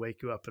 I could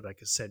wake you up and I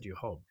could send you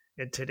home.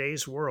 In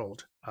today's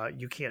world,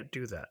 you can't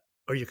do that.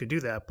 Or you could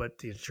do that, but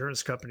the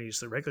insurance companies,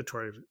 the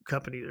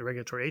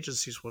regulatory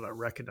agencies will not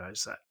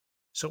recognize that.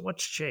 So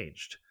what's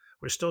changed?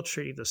 We're still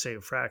treating the same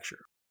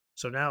fracture.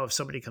 So now if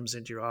somebody comes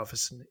into your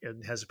office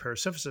and has a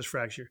parasymphysis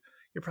fracture,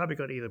 you're probably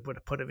going to either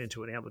put them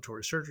into an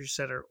ambulatory surgery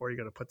center or you're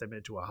going to put them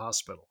into a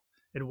hospital.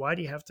 And why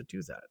do you have to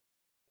do that?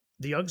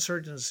 The young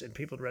surgeons and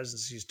people in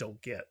residencies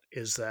don't get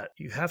is that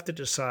you have to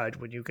decide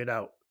when you get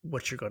out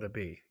what you're going to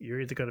be.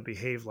 You're either going to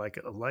behave like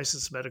a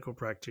licensed medical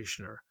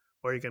practitioner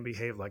or you're going to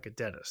behave like a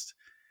dentist.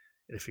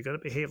 And if you're going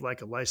to behave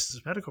like a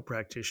licensed medical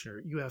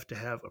practitioner, you have to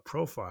have a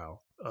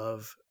profile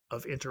of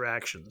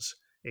interactions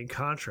in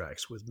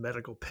contracts with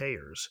medical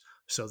payers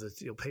so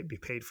that you'll be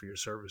paid for your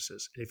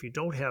services. And if you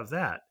don't have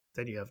that,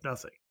 then you have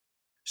nothing.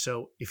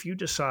 So if you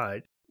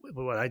decide,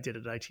 what I did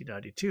in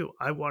 1992,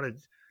 I wanted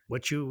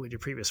what you in your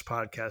previous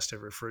podcast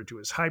have referred to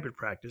as hybrid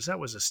practice. That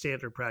was a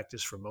standard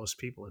practice for most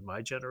people in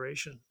my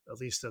generation, at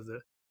least of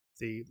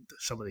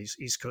some of these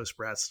East Coast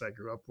brats that I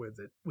grew up with.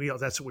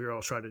 That's what we were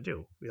all trying to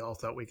do. We all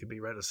thought we could be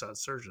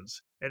Renaissance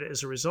surgeons. And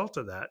as a result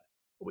of that,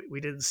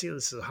 we didn't see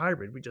this as a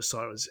hybrid. We just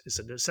thought it was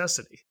a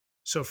necessity.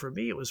 So for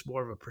me, it was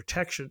more of a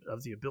protection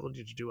of the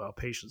ability to do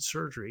outpatient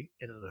surgery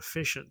in an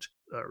efficient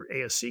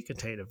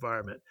ASC-contained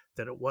environment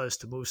than it was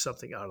to move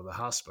something out of the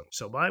hospital.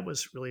 So mine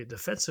was really a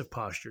defensive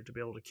posture to be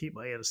able to keep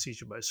my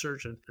anesthesia by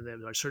surgeon and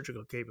then my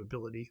surgical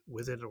capability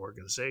within an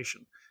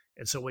organization.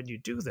 And so when you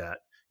do that,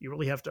 you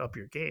really have to up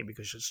your game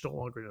because it's no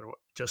longer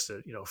just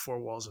four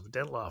walls of a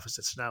dental office.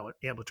 It's now an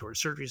ambulatory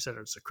surgery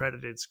center. It's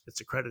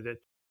accredited.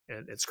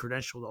 And it's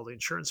credentialed with all the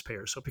insurance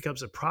payers. So it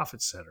becomes a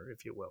profit center,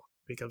 if you will.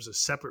 It becomes a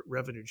separate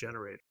revenue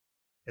generator.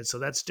 And so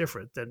that's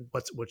different than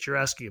what you're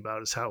asking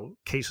about is how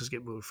cases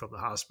get moved from the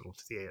hospital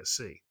to the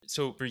ASC.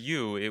 So for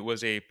you, it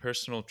was a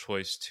personal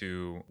choice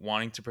to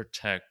wanting to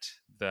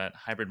protect that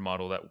hybrid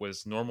model that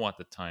was normal at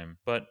the time.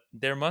 But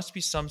there must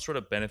be some sort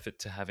of benefit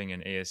to having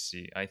an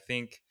ASC. I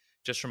think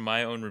just from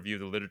my own review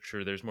of the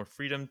literature, there's more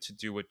freedom to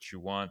do what you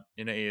want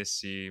in an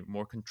ASC,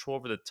 more control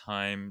over the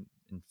time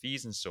and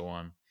fees and so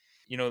on.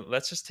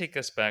 Let's just take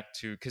us back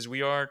to, because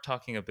we are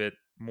talking a bit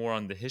more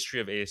on the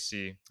history of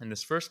ASC in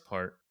this first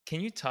part.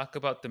 Can you talk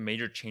about the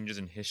major changes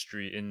in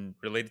history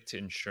related to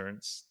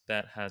insurance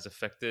that has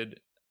affected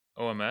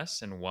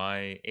OMS and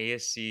why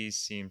ASCs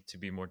seem to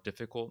be more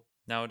difficult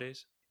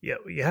nowadays? Yeah,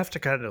 you have to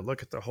kind of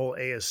look at the whole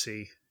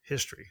ASC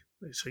history.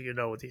 So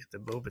the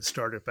movement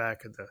started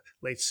back in the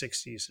late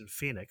 60s in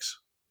Phoenix.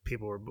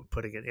 People were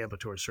putting in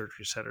ambulatory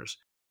surgery centers.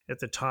 At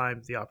the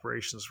time, the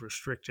operations were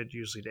restricted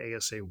usually to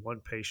ASA 1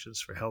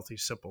 patients for healthy,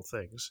 simple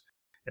things.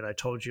 And I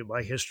told you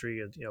my history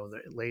in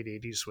the late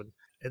 80s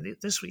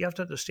this you have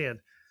to understand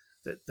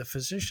that the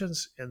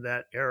physicians in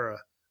that era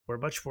were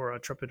much more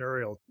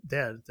entrepreneurial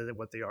then than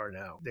what they are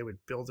now. They would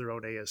build their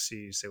own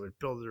ASCs, they would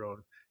build their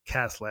own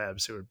cath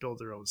labs, they would build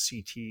their own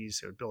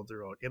CTs, they would build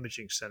their own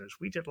imaging centers.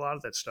 We did a lot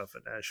of that stuff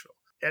in Nashville.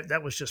 And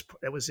that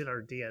was in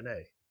our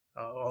DNA.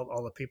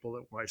 All the people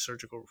that my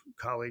surgical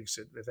colleagues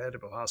at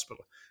Vanderbilt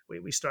Hospital,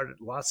 we started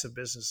lots of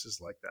businesses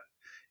like that.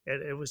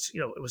 And it was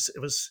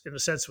in a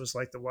sense, it was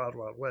like the Wild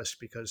Wild West,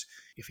 because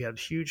if you had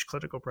huge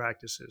clinical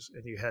practices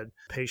and you had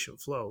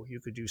patient flow, you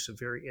could do some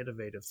very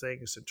innovative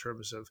things in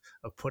terms of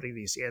putting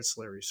these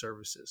ancillary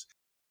services.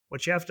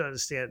 What you have to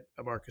understand,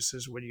 Marcus,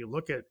 is when you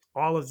look at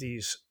all of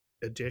these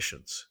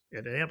additions,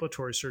 and an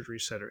ambulatory surgery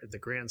center in the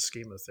grand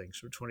scheme of things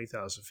from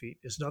 20,000 feet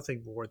is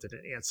nothing more than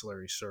an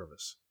ancillary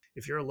service.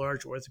 If you're a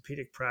large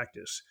orthopedic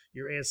practice,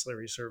 your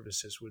ancillary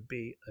services would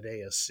be an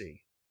ASC, it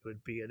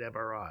would be an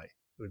MRI, it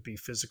would be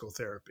physical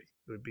therapy,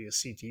 it would be a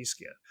CT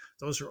scan.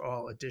 Those are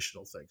all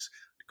additional things.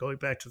 Going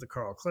back to the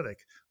Carle Clinic,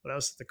 when I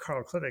was at the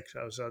Carle Clinic,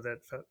 I was on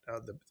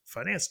the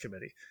finance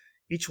committee.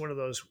 Each one of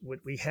those,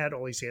 we had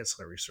all these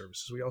ancillary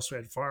services. We also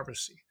had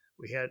pharmacy.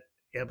 We had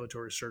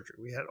ambulatory surgery.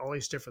 We had all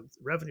these different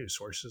revenue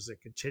sources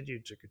that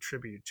continued to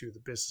contribute to the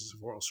business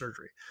of oral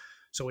surgery.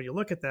 So when you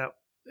look at that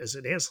as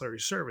an ancillary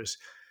service,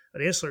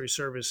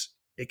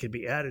 it can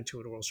be added to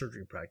an oral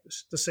surgery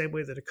practice, the same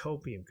way that a cone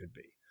beam could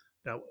be.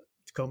 Now,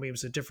 the cone beam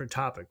is a different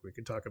topic. We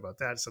can talk about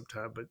that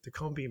sometime, but the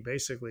cone beam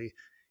basically,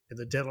 in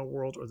the dental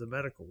world or the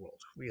medical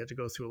world, we had to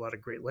go through a lot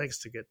of great lengths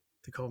to get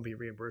the cone beam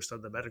reimbursed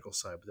on the medical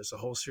side, but there's a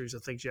whole series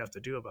of things you have to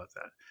do about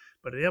that.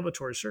 But in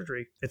ambulatory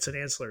surgery, it's an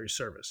ancillary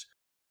service.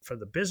 From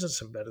the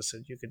business of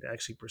medicine, you can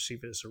actually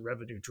perceive it as a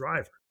revenue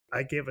driver.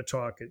 I gave a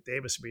talk at the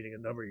AMOS meeting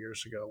a number of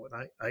years ago,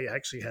 and I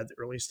actually had the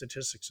early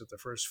statistics of the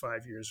first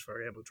 5 years of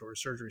our ambulatory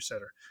surgery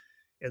center.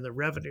 And the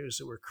revenues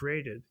that were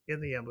created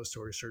in the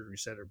ambulatory surgery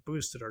center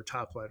boosted our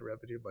top line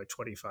revenue by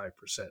 25%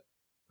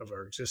 of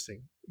our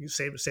existing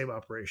same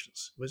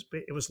operations.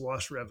 It was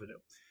lost revenue.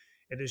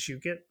 And as you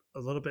get a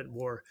little bit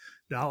more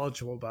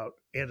knowledgeable about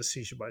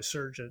anesthesia by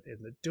surgeon and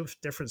the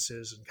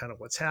differences and kind of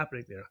what's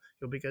happening there,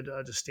 you'll begin to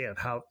understand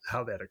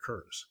how that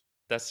occurs.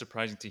 That's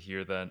surprising to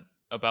hear that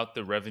about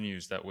the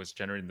revenues that was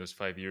generated in those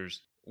 5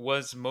 years.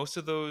 Was most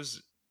of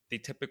those the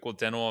typical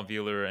dental,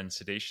 alveolar, and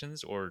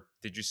sedations, or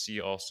did you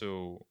see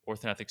also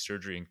orthodontic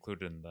surgery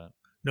included in that?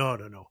 No.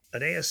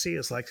 An ASC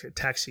is like a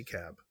taxi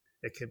cab.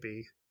 It can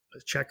be a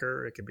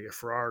Checker, it can be a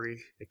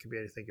Ferrari, it can be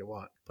anything you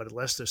want. But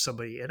unless there's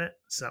somebody in it,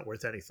 it's not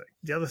worth anything.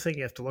 The other thing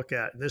you have to look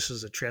at, and this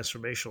is a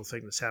transformational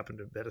thing that's happened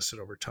in medicine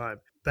over time.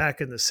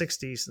 Back in the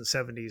 60s and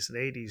 70s and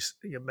 80s,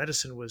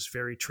 medicine was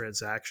very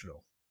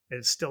transactional. And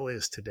it still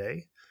is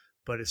today,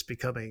 but it's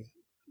becoming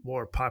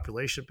more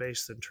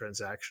population-based than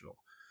transactional.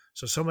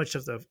 So much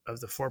of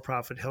the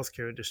for-profit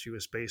healthcare industry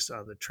was based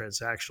on the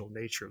transactional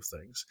nature of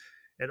things.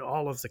 And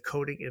all of the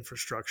coding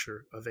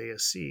infrastructure of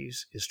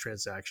ASCs is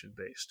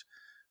transaction-based.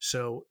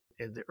 So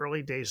in the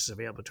early days of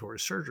ambulatory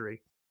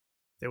surgery,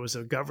 there was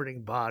a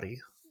governing body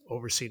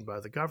overseen by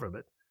the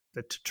government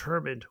that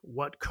determined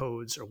what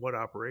codes or what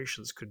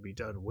operations could be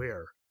done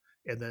where,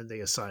 and then they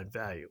assigned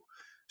value.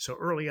 So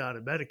early on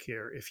in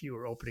Medicare, if you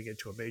were opening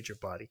into a major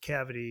body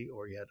cavity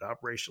or you had an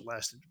operation that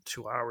lasted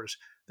 2 hours,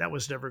 that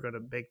was never going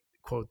to make,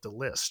 quote, the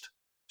list.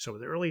 So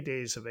in the early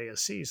days of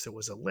ASCs, there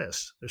was a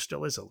list. There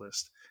still is a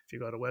list. If you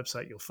go to a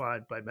website, you'll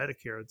find by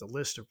Medicare the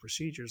list of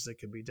procedures that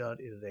can be done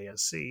in an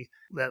ASC.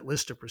 That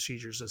list of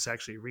procedures is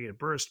actually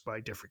reimbursed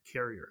by different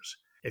carriers.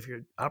 If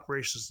your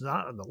operation is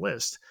not on the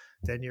list,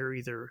 then you're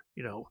either,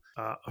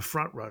 a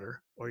front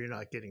runner, or you're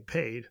not getting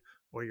paid,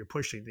 or you're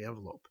pushing the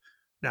envelope.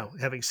 Now,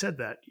 having said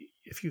that,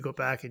 if you go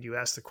back and you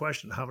ask the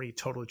question, how many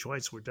total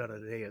joints were done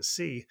at an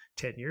ASC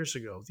 10 years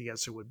ago, the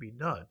answer would be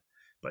none.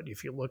 But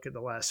if you look at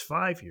the last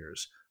 5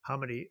 years, how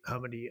many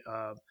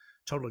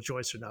total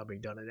joints are now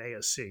being done in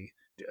ASC?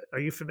 Are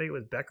you familiar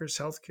with Becker's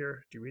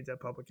Healthcare? Do you read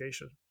that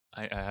publication?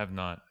 I have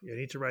not. You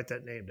need to write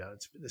that name down.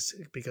 It's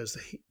because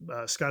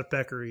Scott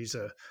Becker, he's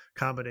a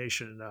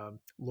combination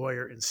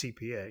lawyer and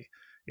CPA.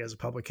 He has a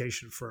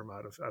publication firm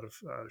out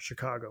of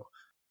Chicago.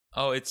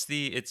 Oh, it's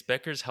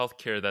Becker's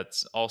Healthcare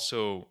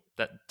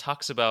that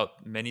talks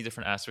about many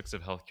different aspects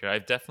of healthcare.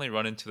 I've definitely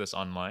run into this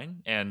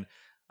online, and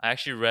I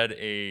actually read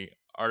a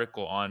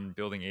article on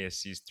building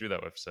ASCs through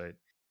that website.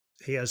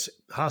 He has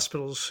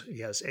hospitals, he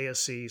has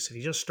ASCs, and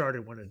he just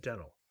started one in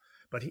dental.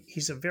 But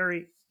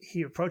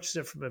he approaches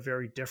it from a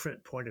very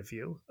different point of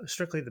view,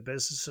 strictly the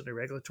business and the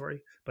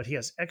regulatory, but he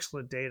has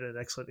excellent data and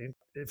excellent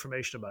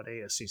information about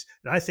ASCs.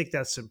 And I think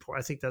that's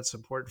important. I think that's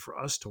important for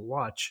us to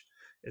watch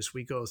as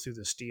we go through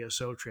this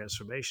DSO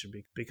transformation,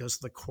 because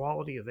the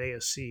quality of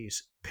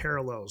ASCs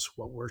parallels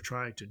what we're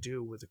trying to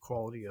do with the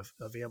quality of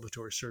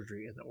ambulatory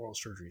surgery in the oral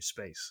surgery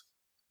space.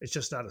 It's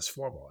just not as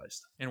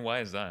formalized. And why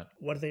is that?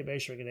 What are they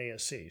measuring in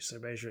ASCs? They're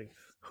measuring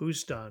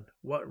who's done,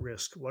 what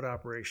risk, what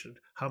operation,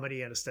 how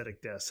many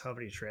anesthetic deaths, how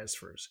many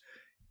transfers.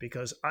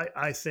 Because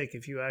I think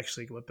if you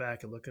actually went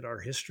back and look at our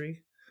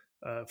history,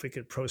 if we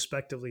could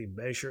prospectively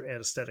measure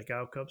anesthetic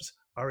outcomes,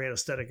 our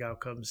anesthetic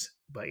outcomes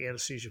by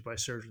anesthesia by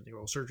surgery in the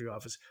oral surgery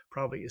office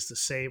probably is the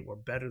same or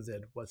better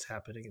than what's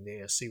happening in the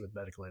ASC with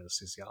medical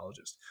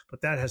anesthesiologists.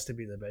 But that has to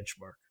be the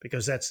benchmark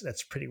because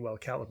that's pretty well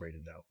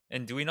calibrated now.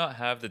 And do we not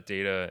have the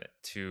data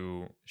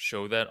to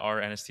show that our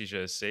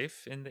anesthesia is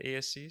safe in the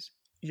ASCs?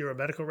 You're a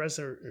medical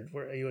resident,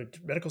 or are you at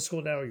medical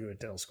school now, or are you at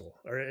dental school,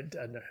 or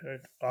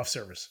off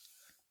service?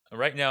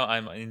 Right now,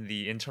 I'm in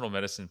the internal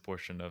medicine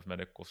portion of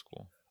medical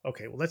school.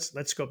 Okay, well,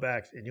 let's go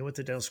back. And you went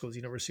to dental school at the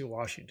University of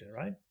Washington,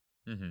 right?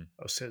 Mm-hmm.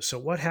 Oh, so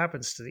what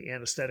happens to the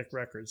anesthetic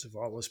records of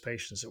all those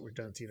patients that were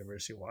done at the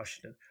University of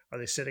Washington? Are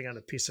they sitting on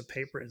a piece of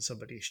paper in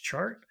somebody's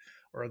chart,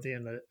 or are they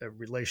in a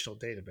relational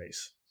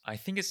database? I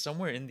think it's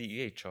somewhere in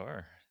the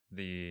EHR.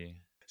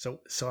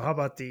 So how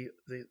about the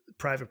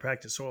private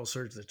practice oral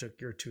surgeon that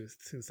took your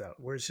tooth out?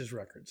 Where's his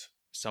records?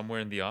 Somewhere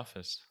in the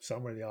office.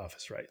 Somewhere in the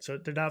office, right? So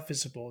they're not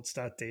visible. It's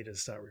not data.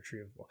 It's not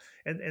retrievable.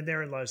 And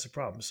therein lies the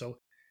problem. So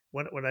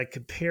when I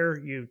compare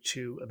you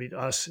to, I mean,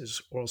 us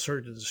as oral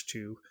surgeons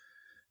to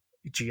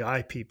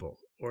GI people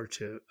or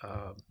to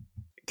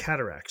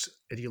cataracts,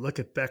 and you look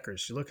at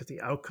Becker's, you look at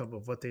the outcome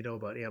of what they know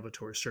about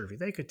ambulatory surgery.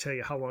 They could tell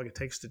you how long it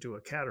takes to do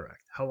a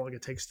cataract, how long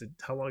it takes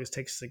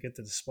to get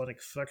the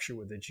splenic flexure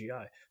with the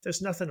GI.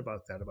 There's nothing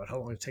about that, about how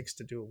long it takes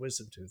to do a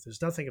wisdom tooth.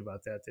 There's nothing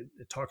about that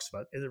it talks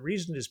about. And the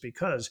reason is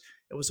because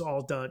it was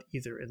all done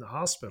either in the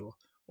hospital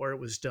or it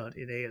was done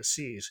in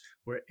ASCs,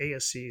 where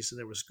ASCs and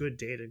there was good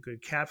data,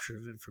 good capture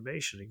of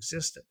information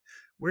existed.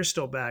 We're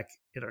still back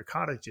in our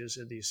cottages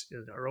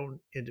in our own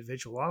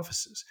individual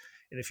offices.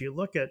 And if you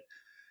look at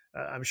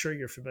I'm sure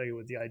you're familiar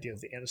with the idea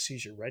of the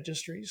anesthesia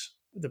registries.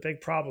 The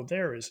big problem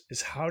there is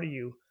how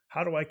do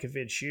I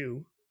convince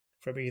you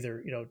from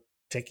either,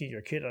 taking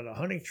your kid on a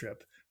hunting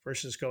trip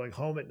versus going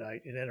home at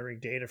night and entering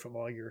data from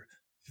all your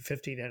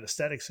 15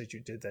 anesthetics that you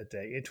did that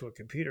day into a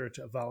computer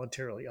to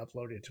voluntarily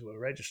upload into a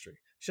registry?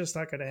 It's just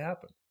not going to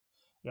happen.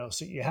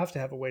 So you have to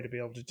have a way to be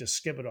able to just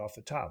skim it off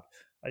the top.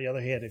 On the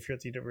other hand, if you're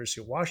at the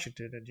University of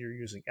Washington and you're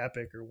using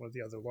Epic or one of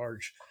the other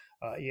large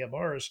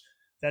EMRs,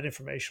 that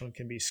information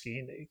can be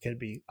scanned, it can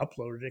be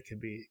uploaded, it can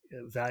be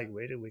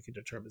evaluated, we can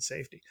determine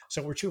safety.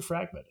 So we're too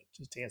fragmented,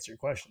 to answer your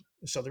question.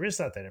 So there is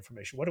not that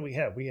information. What do we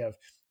have? We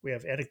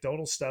have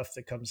anecdotal stuff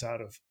that comes out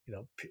of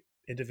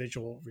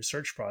individual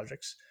research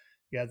projects.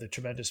 You have the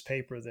tremendous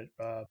paper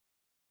that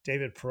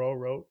David Perot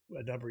wrote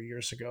a number of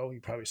years ago.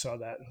 You probably saw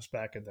that. It was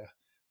back in the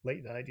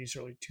late 90s,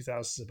 early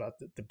 2000s about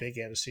the big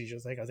anesthesia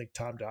thing. I think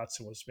Tom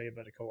Dotson may have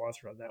been a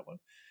co-author on that one.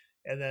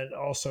 And then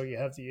also you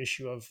have the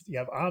issue of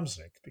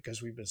OMSNIC,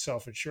 because we've been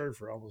self-insured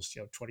for almost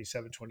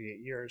 27, 28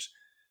 years.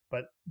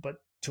 But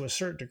to a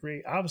certain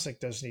degree, OMSNIC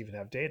doesn't even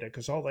have data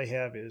because all they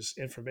have is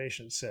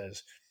information that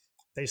says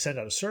they send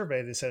out a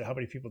survey. They said, how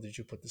many people did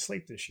you put to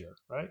sleep this year,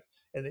 right?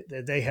 And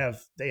they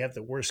have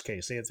the worst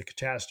case. They have the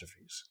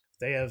catastrophes.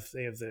 They have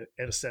the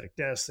anesthetic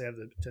deaths. They have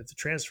the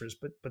transfers.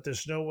 But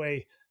there's no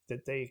way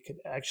that they can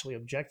actually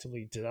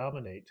objectively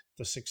denominate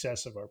the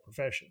success of our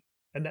profession.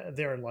 And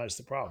therein lies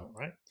the problem,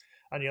 right?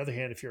 On the other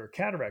hand, if you're a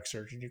cataract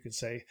surgeon, you can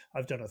say,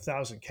 I've done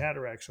 1,000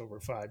 cataracts over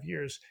 5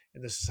 years,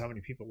 and this is how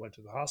many people went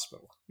to the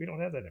hospital. We don't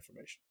have that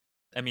information.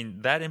 I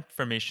mean, that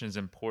information is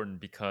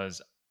important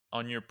because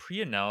on your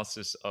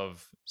pre-analysis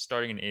of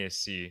starting an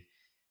ASC,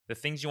 the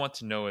things you want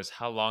to know is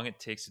how long it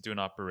takes to do an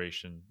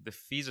operation, the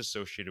fees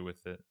associated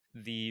with it,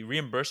 the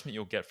reimbursement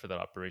you'll get for that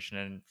operation.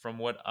 And from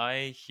what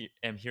I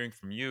am hearing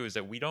from you is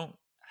that we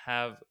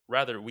have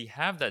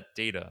that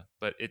data,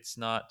 but it's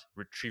not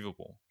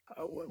retrievable.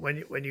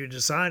 When you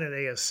design an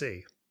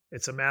ASC,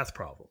 it's a math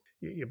problem.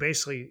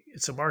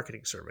 It's a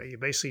marketing survey. You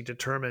basically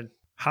determine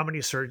how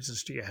many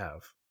surgeons do you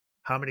have,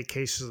 how many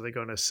cases are they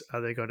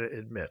going to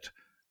admit,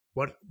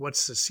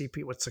 what's the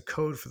CP, what's the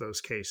code for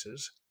those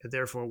cases, and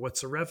therefore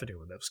what's the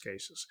revenue in those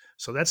cases.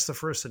 So that's the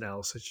first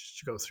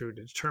analysis you go through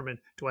to determine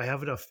do I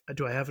have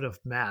enough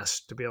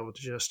mass to be able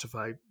to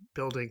justify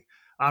building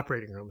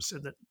operating rooms.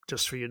 And then,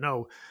 just so you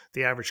know,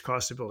 the average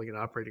cost of building an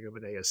operating room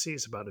in ASC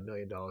is about $1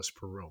 million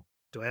per room.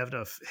 Do I have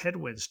enough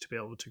headwinds to be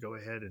able to go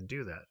ahead and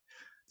do that?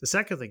 The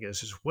second thing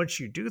is once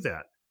you do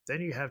that,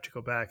 then you have to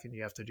go back and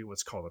you have to do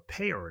what's called a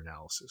payer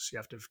analysis. You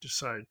have to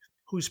decide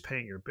who's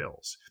paying your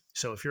bills.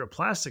 So if you're a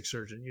plastic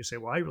surgeon, you say,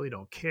 well, I really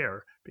don't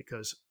care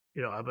because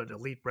I'm an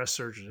elite breast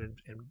surgeon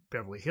in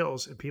Beverly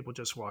Hills, and people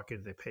just walk in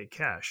and they pay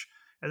cash.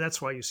 And that's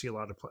why you see a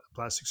lot of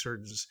plastic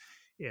surgeons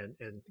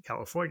in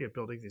California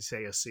building these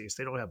ASCs.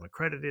 They don't have them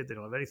accredited. They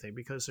don't have anything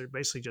because they're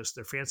basically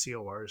they're fancy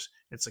ORs.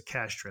 It's a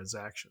cash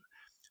transaction.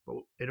 But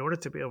in order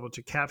to be able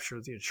to capture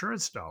the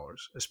insurance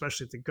dollars,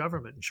 especially the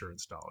government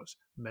insurance dollars,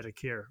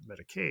 Medicare,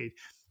 Medicaid,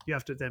 you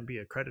have to then be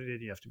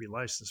accredited. You have to be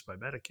licensed by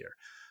Medicare.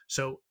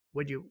 So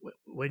when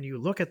you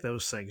look at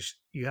those things,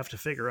 you have to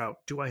figure out,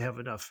 do I have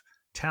enough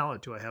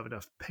talent? Do I have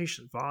enough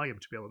patient volume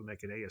to be able to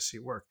make an ASC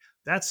work?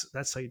 That's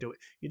how you do it.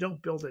 You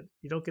don't build it.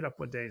 You don't get up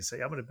one day and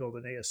say, I'm going to build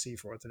an ASC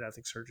for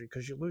orthodontic surgery,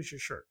 because you lose your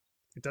shirt.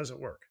 It doesn't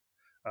work.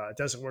 It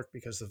doesn't work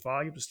because the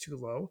volume is too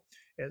low,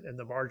 and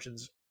the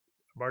margins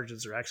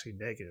are actually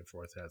negative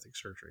for orthodontic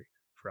surgery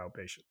for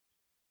outpatient.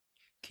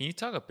 Can you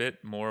talk a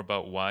bit more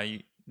about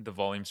why the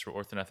volumes for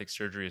orthodontic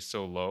surgery is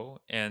so low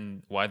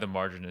and why the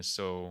margin is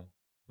so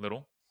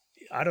little?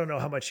 I don't know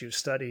how much you've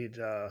studied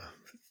the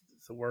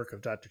work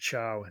of Dr.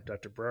 Chow and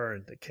Dr.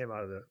 Byrne that came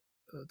out of the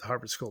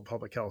Harvard School of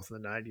Public Health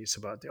in the 90s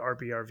about the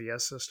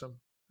RBRVS system.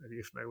 Are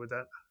you familiar with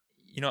that?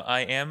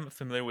 I am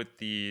familiar with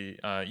the,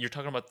 you're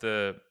talking about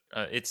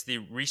it's the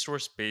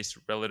resource-based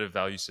relative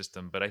value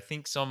system, but I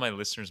think some of my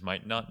listeners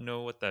might not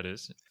know what that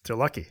is. They're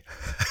lucky.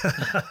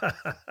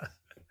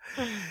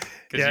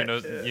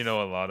 Because you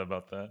know a lot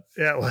about that.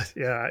 Yeah, well,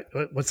 yeah.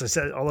 Once I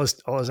said all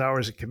those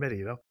hours of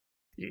committee,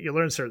 you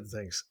learn certain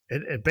things.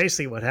 And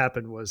basically what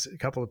happened was a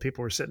couple of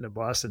people were sitting in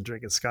Boston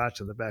drinking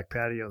scotch on the back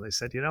patio, and they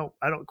said,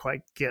 I don't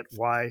quite get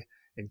why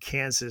in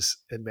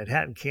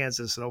Manhattan,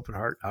 Kansas, an open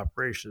heart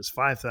operation is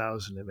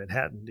 5,000. In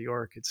Manhattan, New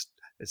York, it's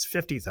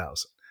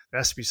 50,000. There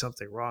has to be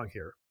something wrong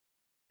here.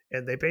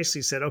 And they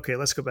basically said, okay,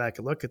 let's go back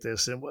and look at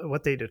this. And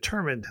what they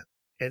determined,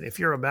 and if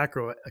you're a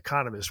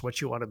macroeconomist,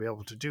 what you want to be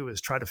able to do is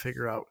try to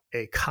figure out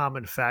a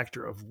common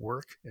factor of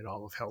work in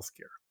all of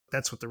healthcare.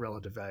 That's what the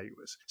relative value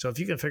is. So if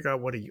you can figure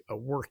out what a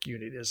work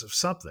unit is of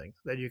something,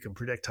 then you can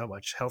predict how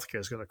much healthcare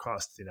is going to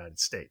cost the United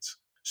States.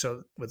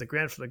 So with a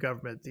grant from the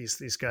government,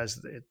 these guys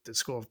at the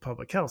School of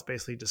Public Health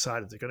basically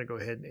decided they're going to go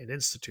ahead and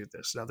institute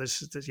this. Now,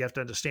 this you have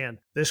to understand,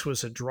 this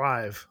was a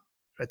drive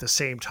at the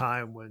same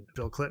time when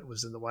Bill Clinton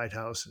was in the White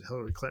House and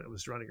Hillary Clinton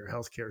was running her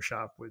healthcare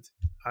shop with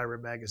Ira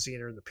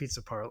Magaziner and the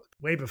Pizza Parlor,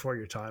 way before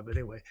your time. But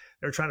anyway,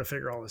 they were trying to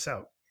figure all this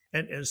out.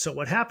 And so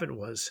what happened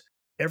was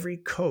every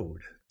code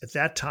at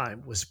that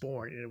time was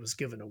born and it was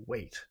given a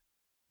weight.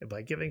 And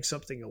by giving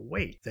something a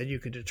weight, then you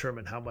can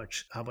determine how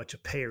much a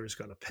payer is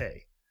going to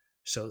pay.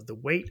 So the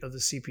weight of the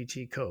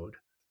CPT code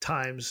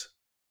times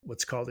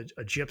what's called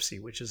a GIPSY,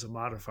 which is a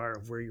modifier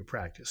of where you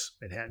practice,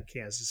 Manhattan,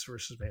 Kansas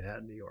versus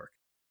Manhattan, New York,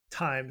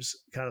 times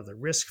kind of the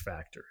risk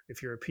factor.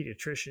 If you're a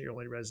pediatrician, you're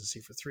only in residency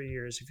for 3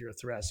 years. If you're a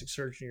thoracic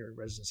surgeon, you're in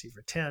residency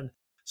for 10.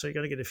 So you're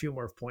going to get a few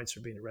more points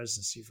for being in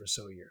residency for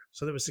so a year.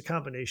 So there was a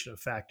combination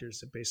of factors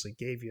that basically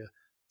gave you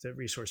the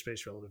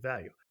resource-based relative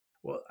value.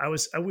 Well,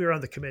 we were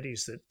on the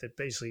committees that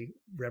basically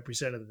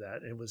represented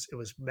that, and it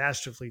was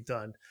masterfully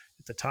done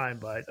at the time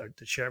by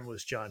the chairman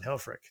was John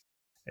Helfrich,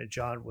 and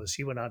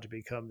he went on to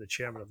become the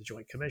chairman of the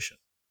Joint Commission,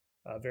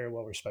 very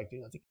well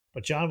respected, I think.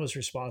 But John was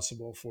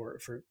responsible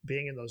for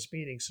being in those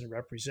meetings and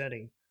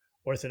representing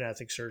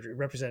orthodontic surgery,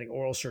 representing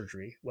oral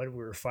surgery when we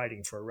were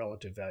fighting for a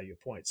relative value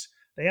of points.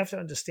 They have to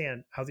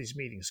understand how these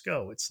meetings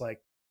go. It's like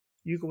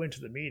you go into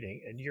the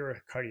meeting and you're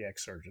a cardiac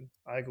surgeon.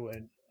 I go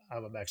in.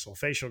 I'm a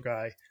maxillofacial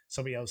guy.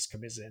 Somebody else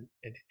comes in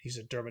and he's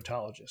a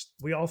dermatologist.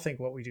 We all think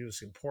what we do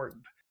is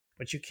important,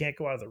 but you can't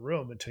go out of the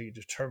room until you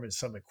determine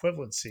some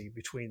equivalency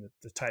between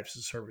the types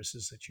of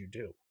services that you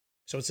do.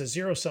 So it's a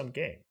zero-sum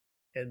game.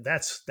 And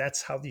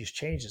that's how these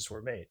changes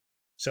were made.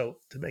 So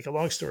to make a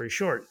long story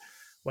short,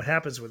 what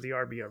happens with the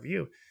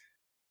RBRVU,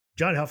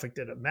 John Helfrich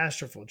did a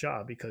masterful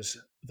job because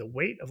the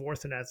weight of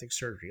orthodontic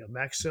surgery, a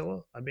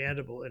maxilla, a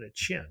mandible, and a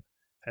chin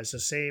has the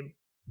same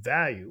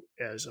value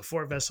as a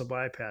 4-vessel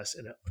bypass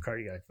and a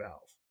cardiac valve.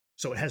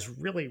 So it has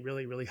really,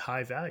 really, really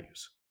high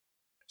values.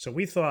 So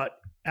we thought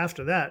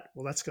after that,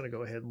 well, that's going to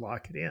go ahead and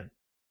lock it in.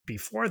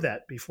 Before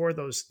that, the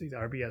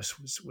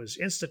RBS was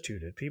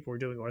instituted, people were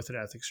doing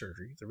orthodontic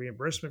surgery. The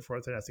reimbursement for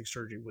orthodontic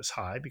surgery was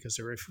high because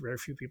there were very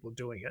few people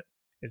doing it.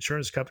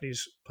 Insurance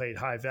companies paid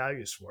high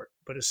values for it.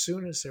 But as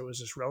soon as there was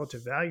this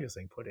relative value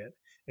thing put in,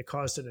 it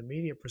caused an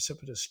immediate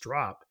precipitous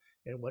drop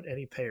in what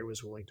any payer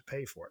was willing to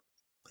pay for it.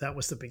 That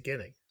was the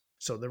beginning.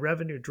 So the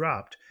revenue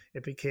dropped.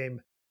 It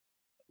became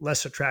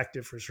less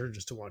attractive for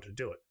surgeons to want to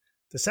do it.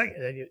 The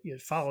second, then you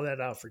follow that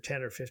out for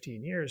 10 or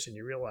 15 years and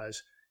you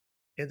realize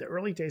in the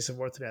early days of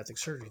orthodontic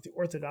surgery, the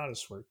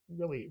orthodontists were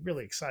really,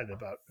 really excited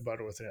about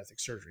orthodontic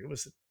surgery.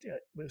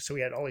 So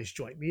we had all these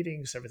joint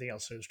meetings, everything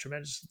else. There was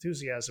tremendous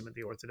enthusiasm in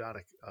the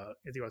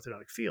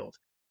orthodontic field.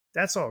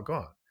 That's all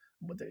gone.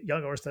 The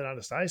young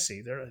orthodontists I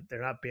see,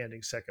 they're not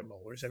banding second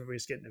molars.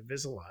 Everybody's getting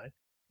Invisalign.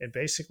 And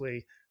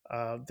basically,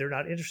 they're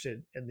not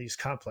interested in these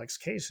complex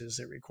cases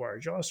that require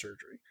jaw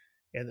surgery.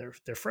 And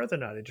they're further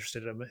not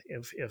interested in them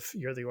if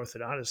you're the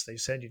orthodontist, they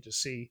send you to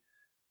see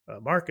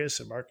Marcus,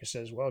 and Marcus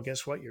says, well,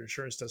 guess what? Your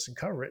insurance doesn't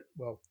cover it.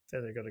 Well,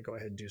 then they're going to go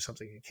ahead and do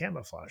something in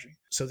camouflaging.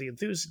 So the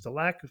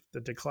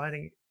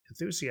declining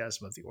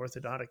enthusiasm of the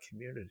orthodontic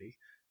community,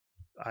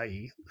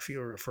 i.e.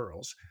 fewer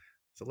referrals,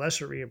 the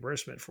lesser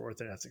reimbursement for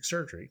orthodontic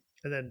surgery.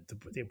 And then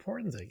the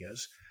important thing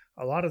is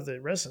a lot of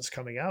the residents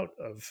coming out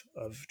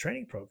of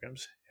training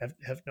programs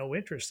have no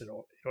interest in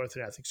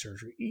orthodontic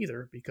surgery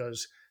either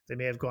because they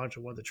may have gone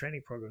to one of the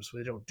training programs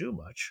where they don't do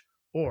much,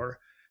 or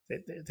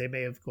they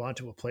may have gone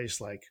to a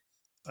place like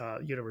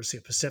University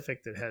of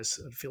Pacific that has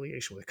an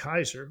affiliation with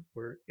Kaiser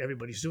where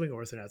everybody's doing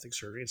orthodontic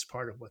surgery. It's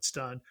part of what's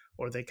done,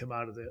 or they come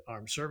out of the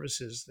armed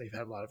services. They've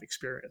had a lot of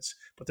experience,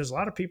 but there's a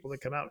lot of people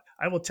that come out.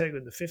 I will tell you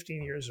in the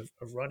 15 years of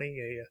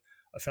running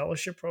a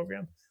fellowship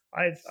program,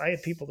 I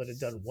had people that had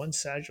done one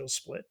sagittal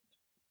split.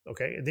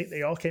 Okay. And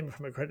they all came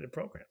from accredited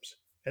programs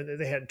and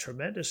they had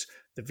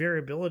the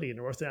variability in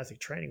orthodontic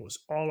training was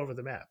all over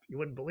the map. You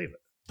wouldn't believe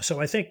it. So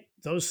I think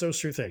those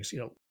two things,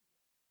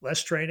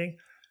 less training,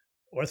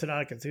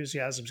 orthodontic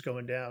enthusiasm's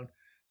going down,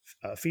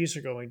 fees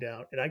are going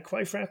down, and I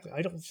quite frankly,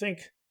 I don't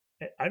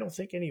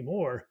think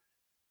anymore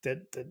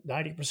that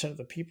 90% of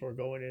the people are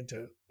going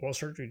into oral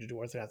surgery to do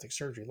orthodontic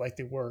surgery like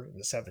they were in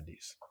the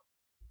 70s.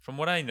 From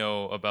what I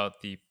know about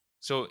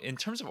so in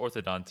terms of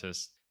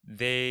orthodontists,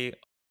 they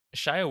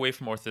shy away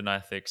from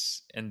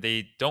orthodontics and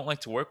they don't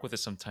like to work with it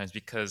sometimes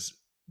because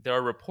there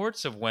are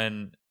reports of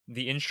when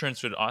the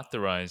insurance would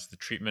authorize the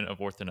treatment of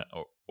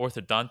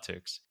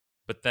orthodontics,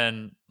 but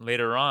then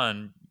later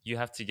on you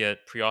have to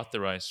get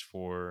pre-authorized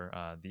for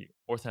the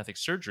orthodontic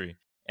surgery.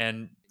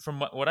 And from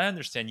what I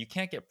understand, you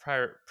can't get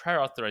prior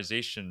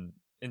authorization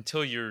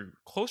until you're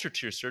closer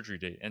to your surgery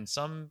date. And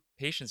some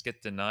patients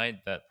get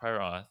denied that prior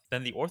auth.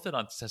 Then the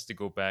orthodontist has to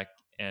go back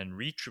and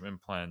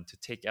retreatment plan to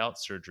take out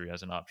surgery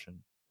as an option.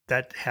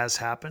 That has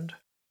happened.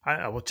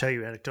 I will tell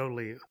you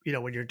anecdotally,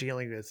 when you're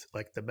dealing with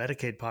like the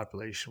Medicaid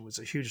population was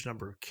a huge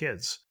number of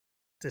kids.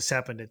 This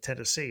happened in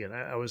Tennessee, and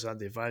I was on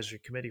the advisory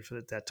committee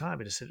for that time.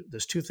 And it said,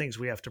 there's two things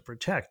we have to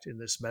protect in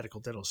this medical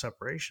dental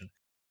separation,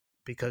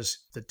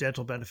 because the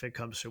dental benefit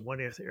comes from one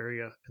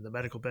area and the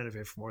medical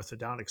benefit from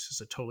orthodontics is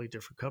a totally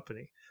different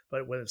company.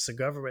 But when it's the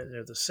government and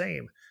they're the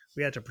same,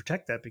 we had to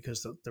protect that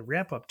because the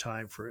ramp up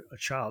time for a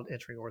child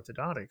entering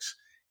orthodontics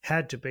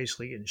had to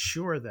basically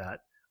ensure that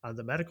on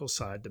the medical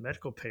side, the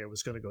medical payer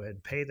was going to go ahead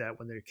and pay that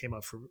when they came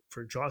up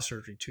for jaw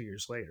surgery 2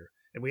 years later.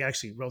 And we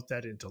actually wrote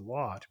that into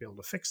law to be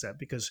able to fix that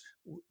because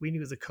we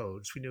knew the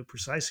codes, we knew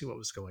precisely what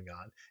was going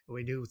on, and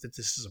we knew that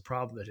this is a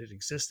problem that had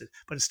existed,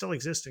 but it still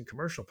exists in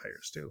commercial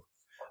payers too.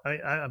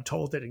 I'm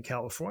told that in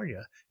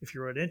California, if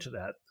you run into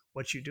that,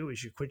 what you do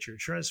is you quit your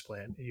insurance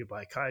plan and you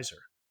buy Kaiser.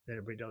 Then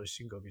everybody knows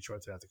you can go get your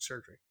orthodontic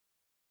surgery.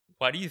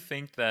 Why do you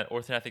think that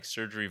orthodontic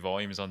surgery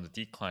volume is on the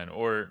decline?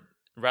 Or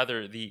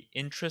rather, the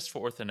interest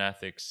for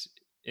orthodontics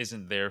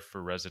isn't there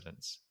for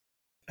residents?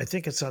 I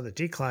think it's on the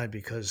decline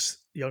because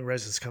young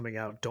residents coming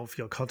out don't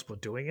feel comfortable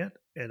doing it.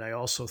 And I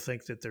also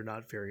think that they're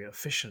not very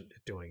efficient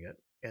at doing it.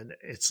 And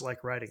it's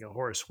like riding a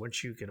horse.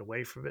 Once you get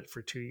away from it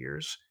for 2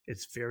 years,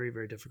 it's very,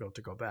 very difficult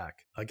to go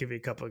back. I'll give you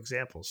a couple of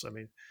examples. I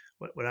mean,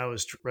 when I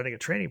was running a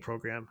training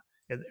program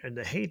in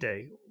the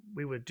heyday,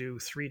 we would do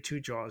 3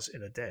 2-jaws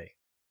in a day.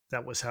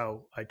 That was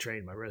how I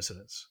trained my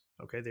residents.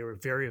 Okay, they were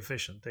very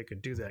efficient. They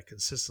could do that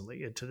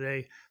consistently. And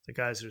today, the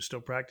guys that are still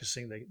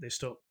practicing, they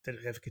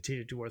have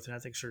continued to do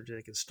orthodontic surgery.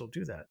 They can still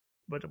do that.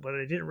 But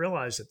I didn't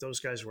realize that those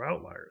guys were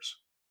outliers.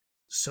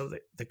 So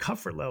the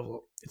comfort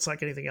level, it's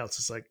like anything else.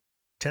 It's like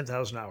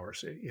 10,000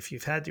 hours. If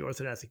you've had the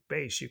orthodontic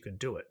base, you can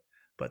do it.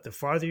 But the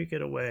farther you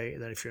get away,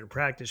 and then if you're in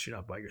practice, you're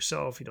not by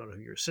yourself, you don't know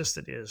who your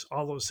assistant is,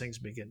 all those things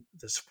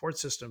the support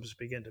systems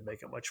begin to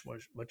make it much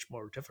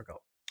more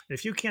difficult. And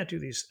if you can't do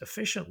these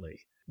efficiently,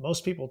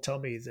 most people tell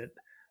me that,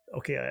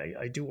 okay,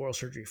 I do oral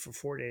surgery for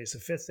 4 days.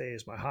 The 5th day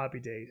is my hobby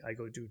day. I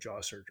go do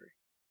jaw surgery.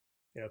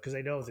 Because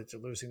they know that they're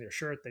losing their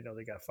shirt. They know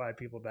they got 5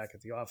 people back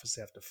at the office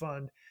they have to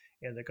fund,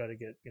 and they're going to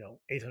get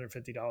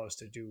 $850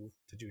 to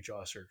do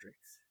jaw surgery,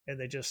 and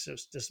they just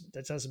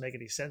that doesn't make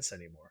any sense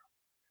anymore.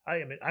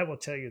 I will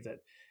tell you that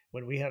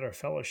when we had our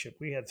fellowship,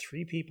 we had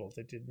 3 people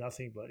that did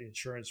nothing but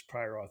insurance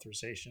prior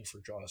authorization for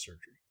jaw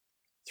surgery,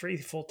 3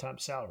 full-time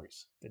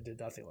salaries that did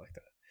nothing like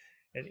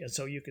that, and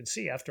so you can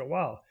see after a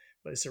while,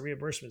 as the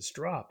reimbursements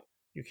drop,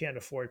 you can't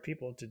afford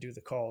people to do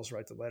the calls,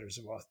 write the letters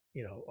of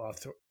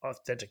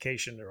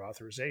authentication or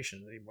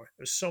authorization anymore.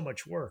 There's so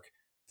much work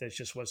that it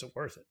just wasn't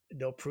worth it.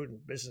 No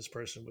prudent business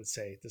person would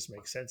say this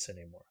makes sense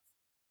anymore.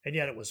 And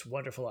yet it was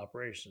wonderful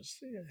operations.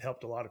 It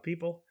helped a lot of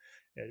people.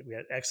 And we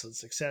had excellent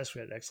success.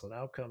 We had excellent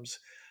outcomes.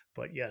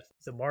 But yet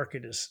the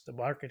market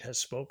has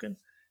spoken,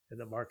 and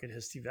the market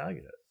has devalued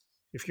it.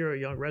 If you're a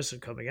young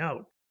resident coming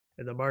out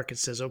and the market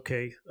says,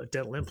 okay, a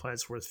dental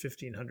implant's worth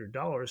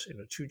 $1,500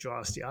 and a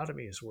 2-jaw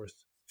osteotomy is worth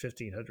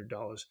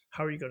 $1,500,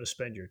 how are you going to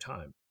spend your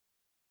time?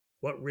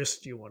 What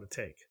risks do you want to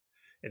take?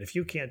 And if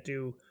you can't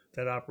do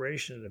that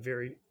operation in a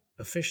very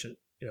efficient,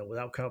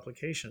 without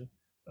complication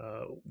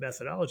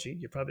methodology,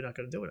 you're probably not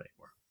going to do it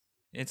anymore.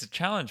 It's a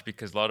challenge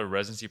because a lot of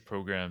residency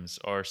programs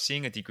are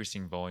seeing a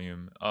decreasing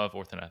volume of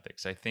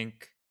orthodontics.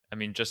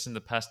 Just in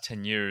the past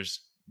 10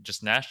 years,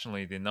 just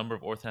nationally, the number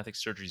of orthodontic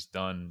surgeries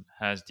done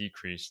has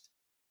decreased.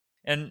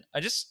 And I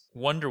just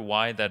wonder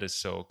why that is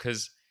so,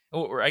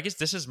 or I guess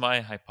this is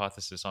my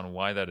hypothesis on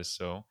why that is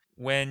so.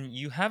 When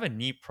you have a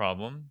knee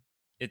problem,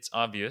 it's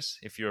obvious.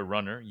 If you're a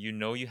runner, you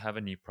know you have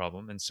a knee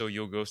problem. And so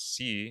you'll go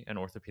see an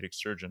orthopedic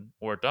surgeon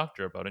or a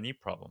doctor about a knee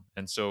problem.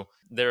 And so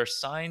there are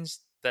signs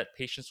that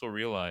patients will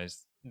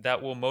realize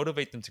that will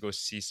motivate them to go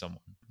see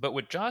someone. But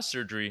with jaw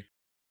surgery,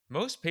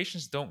 most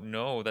patients don't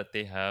know that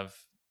they have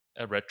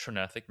a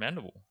retrognathic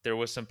mandible. There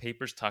was some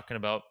papers talking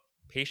about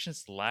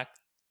patients lack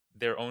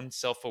their own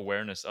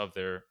self-awareness of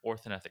their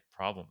orthodontic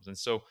problems. And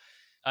so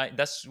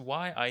that's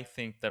why I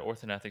think that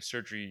orthodontic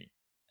surgery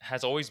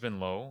has always been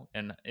low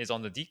and is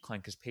on the decline,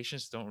 because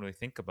patients don't really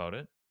think about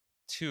it.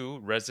 2,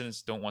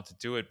 residents don't want to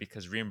do it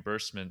because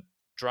reimbursement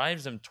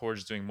drives them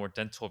towards doing more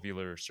dental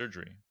velar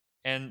surgery.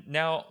 And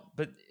now,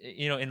 but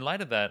in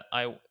light of that,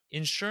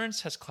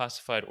 insurance has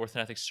classified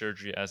orthodontic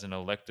surgery as an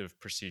elective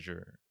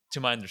procedure, to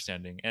my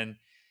understanding. And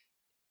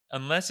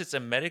unless it's a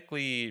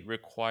medically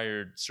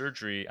required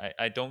surgery,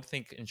 I don't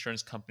think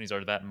insurance companies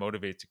are that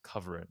motivated to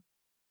cover it.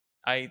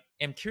 I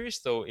am curious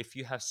though if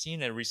you have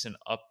seen a recent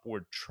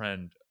upward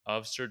trend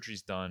of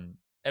surgeries done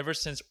ever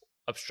since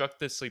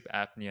obstructive sleep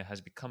apnea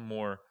has become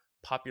more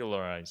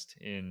popularized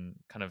in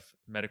kind of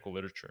medical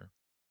literature.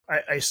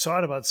 I saw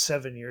it about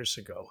 7 years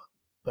ago,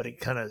 but it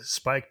kind of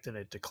spiked and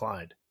it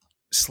declined.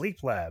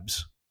 Sleep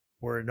labs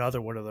were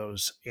another one of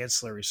those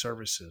ancillary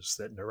services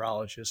that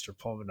neurologists or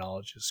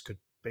pulmonologists could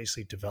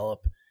basically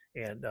develop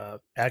and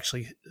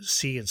actually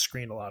see and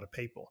screen a lot of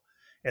people.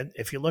 And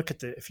if you look at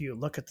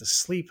the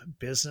sleep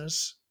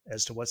business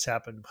as to what's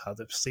happened, how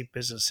the sleep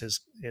business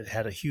it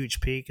had a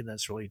huge peak and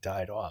that's really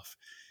died off.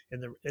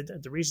 And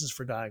the reasons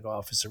for dying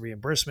off is the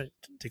reimbursement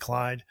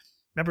declined.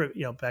 Remember,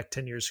 back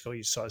 10 years ago,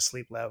 you saw a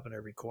sleep lab in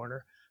every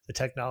corner. The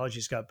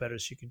technology's got better,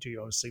 so you can do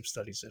your own sleep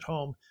studies at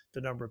home.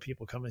 The number of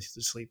people coming through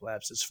the sleep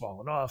labs has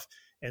fallen off.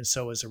 And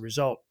so as a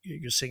result,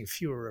 you're seeing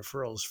fewer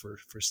referrals for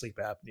sleep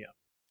apnea.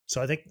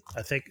 So I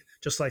think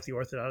just like the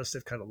orthodontists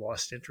have kind of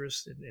lost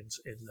interest in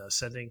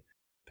sending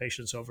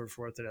patients over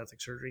for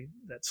orthodontic surgery,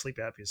 that sleep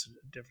apnea is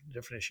a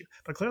different issue.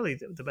 But clearly,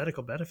 the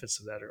medical benefits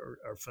of that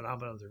are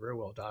phenomenal. They're very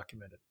well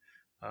documented.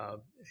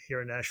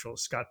 Here in Nashville,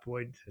 Scott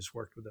Boyd has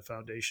worked with the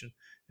foundation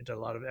and done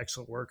a lot of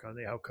excellent work on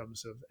the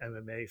outcomes of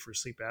MMA for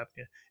sleep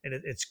apnea, and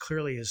it's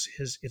clearly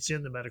it's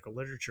in the medical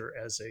literature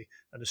as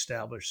an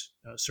established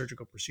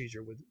surgical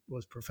procedure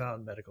with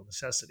profound medical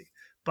necessity.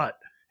 But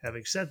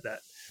having said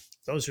that,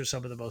 those are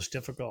some of the most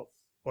difficult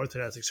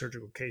orthodontic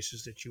surgical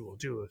cases that you will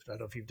do. I don't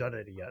know if you've done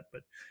any yet,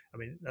 but I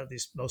mean,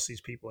 most of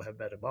these people have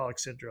metabolic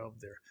syndrome.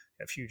 They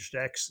have huge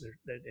necks.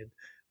 And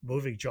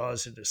moving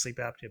jaws into sleep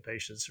apnea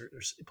patients,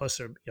 plus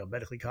they're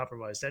medically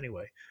compromised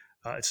anyway.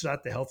 It's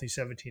not the healthy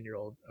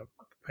 17-year-old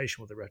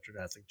patient with a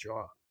retrognathic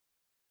jaw.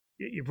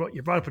 You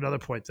brought up another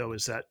point, though,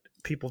 is that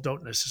people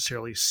don't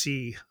necessarily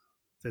see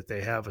that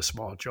they have a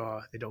small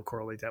jaw. They don't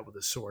correlate that with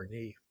a sore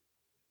knee.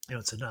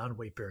 It's a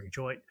non-weight bearing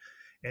joint,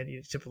 and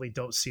you typically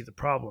don't see the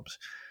problems.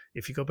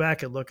 If you go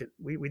back and look at,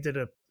 we did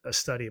a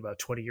study about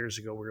 20 years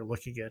ago. We were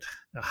looking at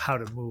how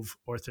to move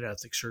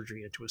orthodontic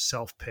surgery into a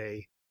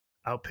self-pay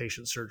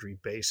outpatient surgery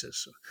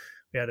basis.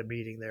 We had a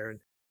meeting there, and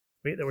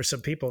there were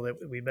some people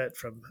that we met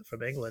from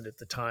England at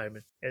the time,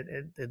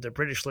 and the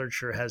British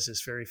literature has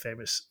this very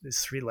famous,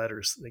 these three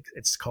letters.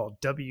 It's called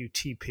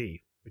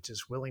WTP, which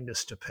is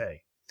willingness to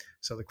pay.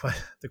 So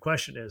the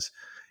question is,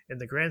 in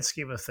the grand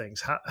scheme of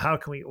things, how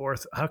can we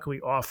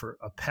offer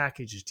a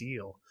package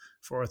deal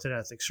for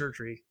orthodontic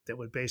surgery that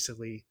would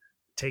basically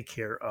take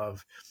care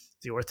of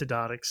the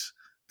orthodontics,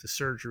 the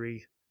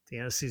surgery, the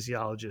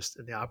anesthesiologist,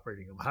 and the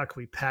operating room? How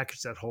can we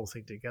package that whole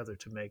thing together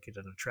to make it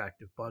an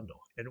attractive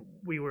bundle? And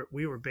we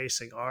were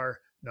basing our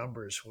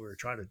numbers when we were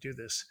trying to do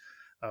this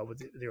with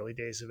the early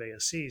days of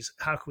ASCs.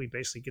 How can we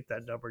basically get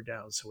that number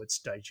down so it's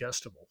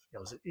digestible?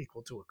 Is it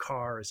equal to a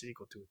car? Is it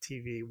equal to a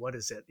TV? What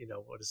is it?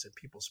 What is in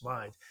people's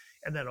mind?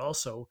 And then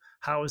also,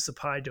 how is the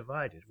pie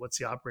divided? What's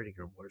the operating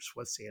room?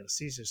 What's the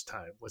anesthesiast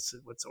time? What's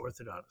the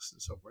orthodontist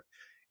and so forth?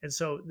 And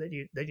so then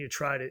you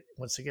try to,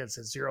 once again, it's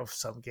a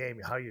zero-sum game,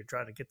 how you're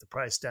trying to get the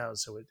price down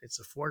so it's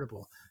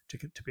affordable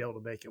to be able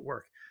to make it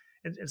work.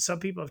 And some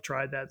people have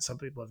tried that, some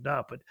people have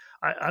not. But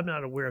I'm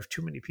not aware of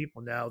too many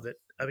people now that,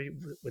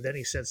 with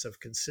any sense of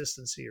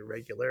consistency or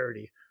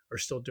regularity, are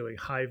still doing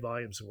high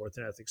volumes of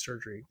orthodontic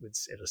surgery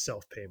in a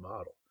self-pay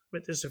model.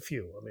 But there's a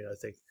few. I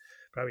think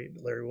probably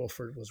Larry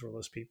Wolford was one of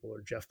those people,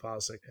 or Jeff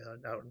Posnick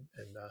out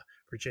in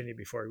Virginia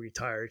before he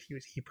retired.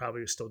 He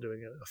probably was still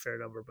doing a fair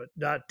number, but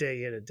not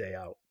day in and day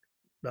out.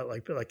 Not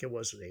like it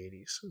was in the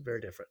 80s. Very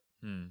different.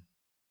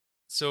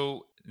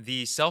 So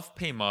the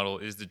self-pay model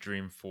is the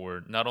dream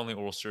for not only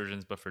oral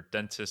surgeons, but for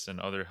dentists and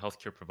other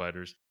healthcare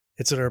providers.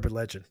 It's an urban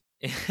legend.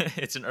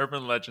 It's an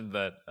urban legend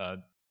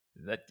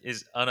that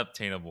is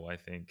unobtainable, I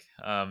think.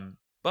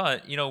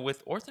 But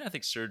with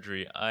orthodontic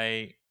surgery,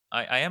 I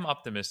am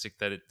optimistic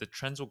that the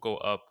trends will go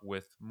up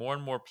with more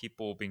and more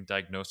people being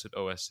diagnosed with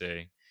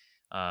OSA,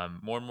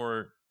 more and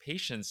more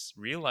patients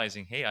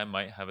realizing, hey, I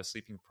might have a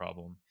sleeping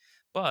problem.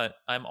 But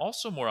I'm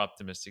also more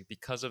optimistic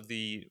because of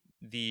the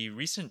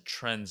recent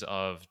trends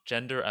of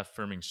gender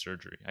affirming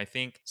surgery. I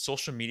think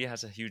social media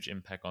has a huge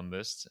impact on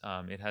this.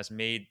 It has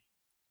made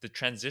the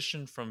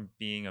transition from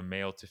being a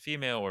male to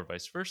female or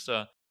vice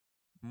versa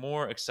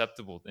more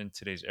acceptable in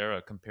today's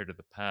era compared to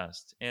the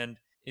past. And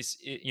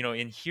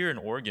here in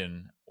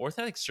Oregon,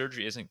 orthodontic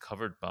surgery isn't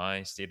covered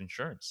by state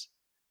insurance.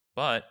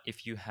 But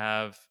if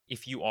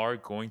you are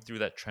going through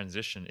that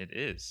transition, it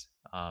is.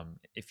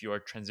 If you are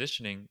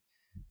transitioning,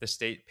 the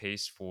state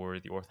pays for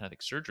the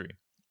orthodontic surgery.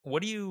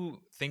 What do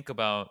you think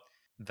about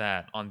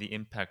that on the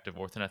impact of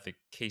orthodontic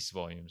case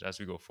volumes as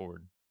we go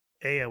forward?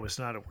 A, I was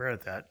not aware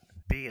of that.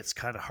 B, it's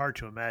kind of hard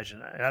to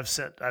imagine. I've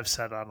sat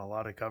on a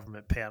lot of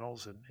government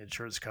panels and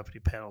insurance company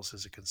panels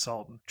as a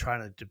consultant,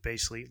 trying to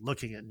basically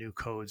looking at new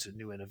codes and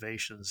new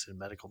innovations and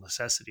medical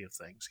necessity of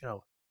things.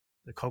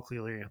 the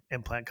cochlear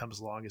implant comes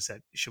along, is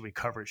that should we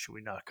cover it, should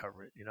we not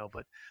cover it?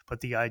 But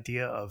the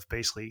idea of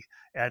basically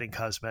adding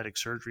cosmetic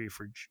surgery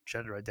for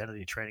gender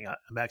identity training,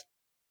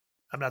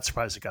 I'm not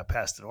surprised it got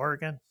passed in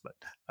Oregon, but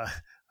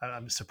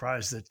I'm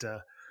surprised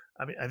that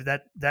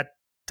that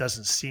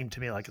doesn't seem to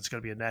me like it's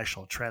going to be a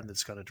national trend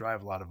that's going to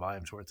drive a lot of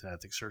volumes of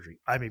orthodontic surgery.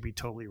 I may be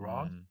totally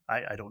wrong.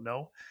 I don't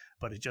know,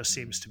 but it just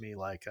seems to me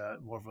like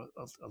more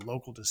of a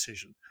local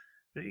decision,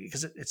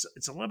 because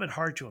it's a little bit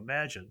hard to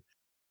imagine.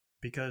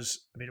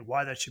 Because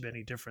why that should be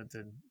any different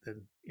than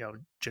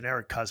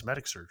generic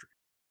cosmetic surgery?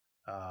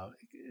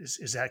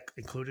 Is that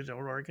included in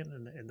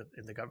Oregon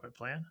in the government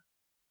plan?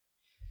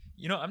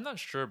 I'm not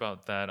sure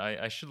about that.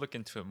 I should look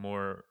into it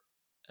more,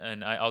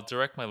 and I'll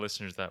direct my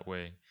listeners that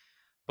way.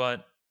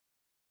 But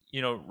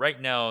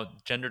right now,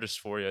 gender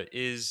dysphoria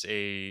is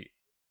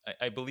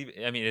I believe,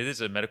 it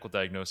is a medical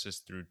diagnosis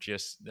through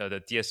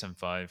the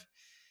DSM-5.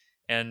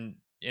 And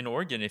in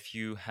Oregon, if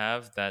you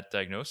have that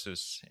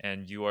diagnosis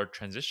and you are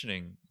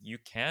transitioning, you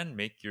can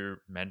make your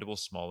mandible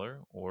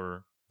smaller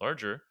or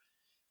larger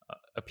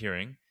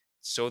appearing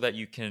so that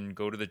you can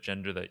go to the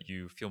gender that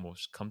you feel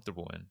most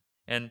comfortable in.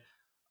 And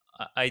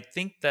I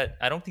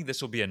don't think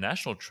this will be a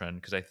national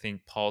trend, because I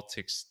think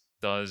politics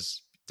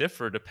does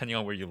differ depending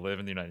on where you live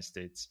in the United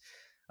States.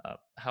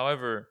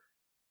 However,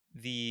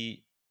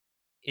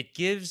 it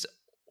gives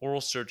oral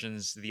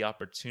surgeons the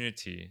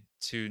opportunity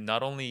to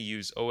not only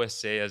use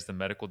OSA as the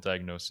medical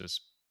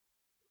diagnosis,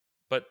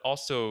 but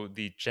also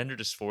the gender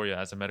dysphoria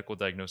as a medical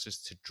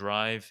diagnosis to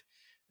drive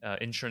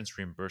insurance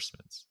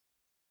reimbursements.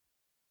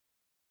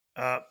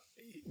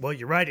 Well,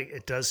 you're right.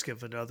 It does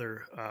give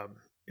another,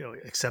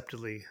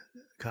 acceptably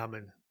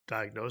common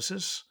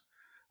diagnosis,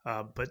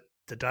 but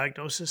the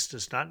diagnosis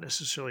does not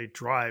necessarily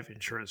drive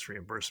insurance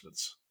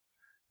reimbursements,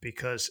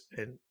 because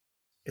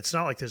it's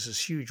not like there's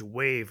this huge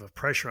wave of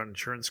pressure on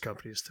insurance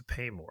companies to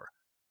pay more.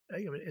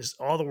 It's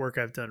all the work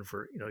I've done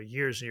for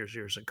years and years and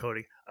years in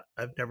coding.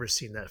 I've never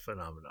seen that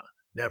phenomenon.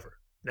 Never.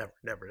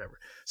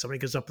 Somebody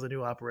goes up with a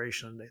new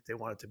operation, they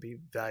want it to be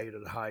valued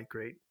at a high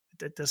grade.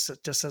 That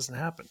just doesn't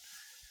happen.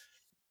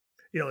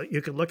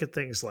 You can look at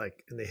things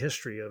like in the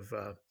history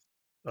of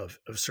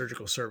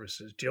surgical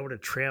services. Do you know what a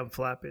tram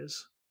flap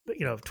is?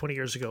 20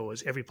 years ago,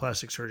 was every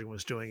plastic surgeon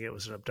was doing it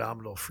was an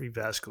abdominal free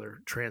vascular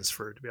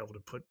transfer to be able to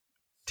put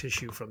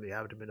tissue from the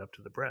abdomen up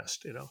to the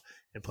breast.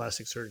 And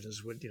plastic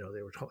surgeons would,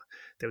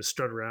 they would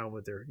strut around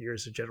with their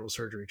years of general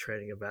surgery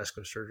training and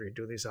vascular surgery,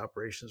 doing these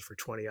operations for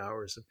 20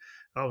 hours, and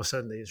all of a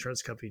sudden the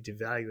insurance company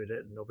devalued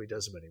it and nobody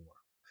does them anymore.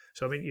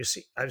 So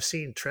I've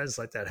seen trends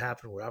like that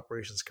happen where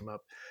operations come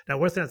up. Now,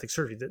 orthodontic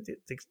surgery,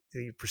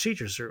 the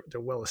procedures they're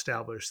well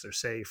established, they're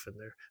safe, and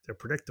they're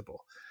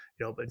predictable.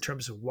 But in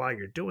terms of why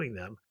you're doing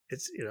them,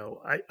 it's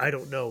I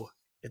don't know.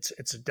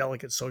 It's a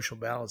delicate social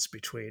balance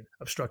between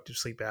obstructive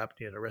sleep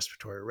apnea and a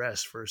respiratory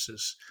arrest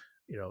versus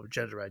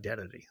gender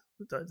identity.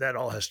 That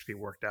all has to be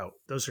worked out.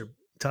 Those are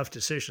tough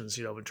decisions.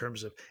 In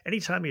terms of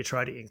anytime you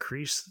try to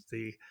increase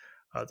the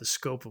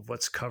scope of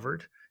what's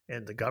covered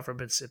and the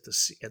government's at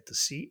the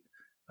seat.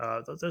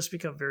 Those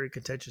become very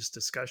contentious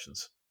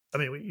discussions.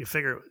 You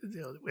figure,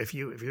 if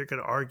you're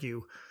going to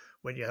argue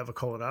when you have a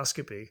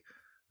colonoscopy,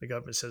 the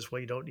government says,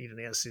 well, you don't need an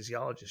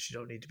anesthesiologist. You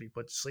don't need to be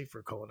put to sleep for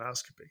a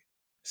colonoscopy.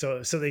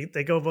 So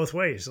they go both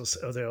ways.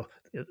 They'll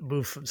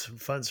move some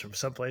funds from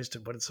someplace to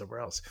put it somewhere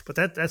else. But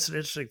that's an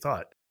interesting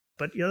thought.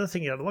 But the other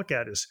thing you have to look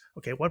at is,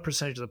 okay, what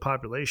percentage of the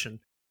population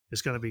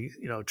is going to be,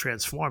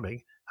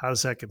 transforming? How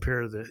does that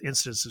compare to the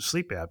incidence of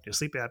sleep apnea?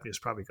 Sleep apnea is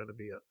probably going to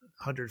be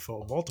a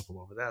 100-fold multiple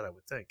over that, I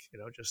would think,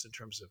 just in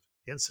terms of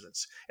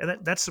incidence. And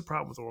that's the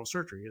problem with oral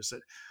surgery, is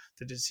that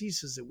the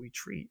diseases that we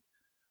treat,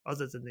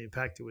 other than the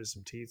impacted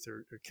wisdom teeth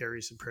or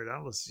caries and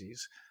periodontal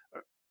disease,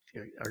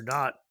 are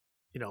not,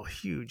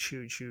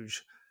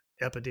 huge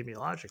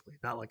epidemiologically,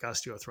 not like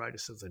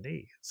osteoarthritis of the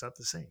knee. It's not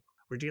the same.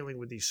 We're dealing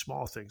with these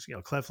small things,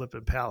 cleft lip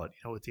and palate,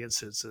 what the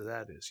incidence of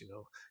that is,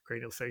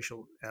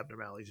 craniofacial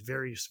abnormalities,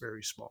 very,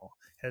 very small.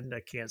 Head and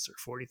neck cancer,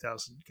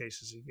 40,000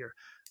 cases a year.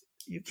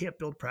 You can't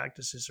build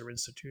practices or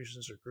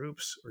institutions or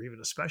groups or even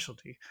a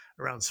specialty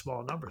around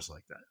small numbers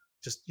like that.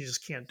 You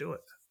just can't do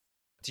it.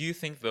 Do you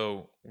think,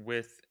 though,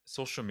 with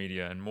social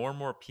media and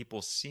more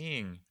people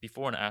seeing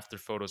before and after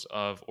photos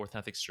of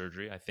orthodontic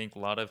surgery, I think a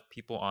lot of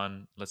people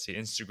on, let's say,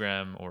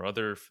 Instagram or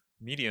other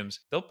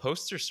mediums, they'll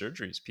post their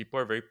surgeries. People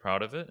are very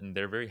proud of it and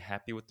they're very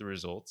happy with the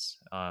results.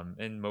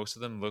 And most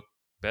of them look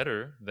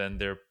better than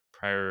their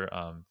prior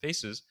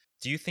faces.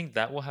 Do you think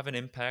that will have an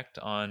impact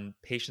on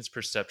patients'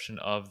 perception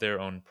of their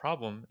own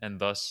problem and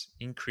thus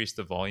increase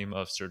the volume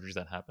of surgeries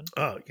that happen?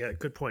 Oh, yeah,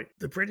 good point.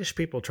 The British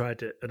people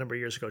a number of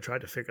years ago,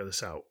 tried to figure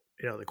this out.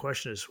 The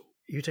question is,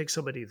 you take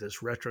somebody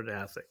that's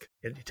retrognathic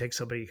and you take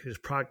somebody who's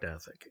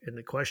prognathic, and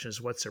the question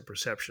is, what's their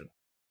perception?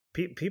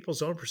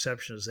 People's own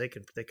perception is they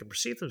can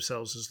perceive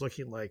themselves as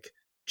looking like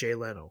Jay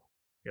Leno.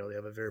 They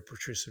have a very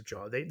protrusive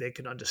jaw. They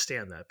can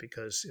understand that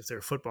because if they're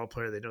a football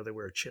player, they know they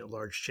wear a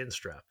large chin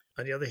strap.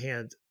 On the other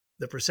hand,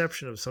 the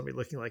perception of somebody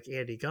looking like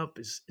Andy Gump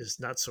is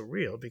not so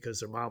real because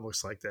their mom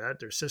looks like that,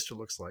 their sister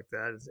looks like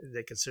that.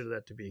 They consider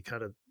that to be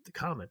kind of the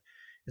common.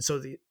 And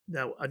so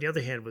now, on the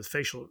other hand, with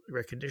facial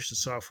recognition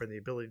software and the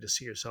ability to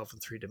see yourself in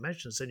 3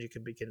 dimensions, then you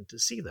can begin to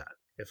see that.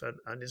 If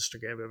on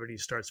Instagram everybody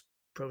starts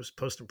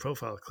posting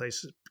profile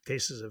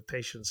cases of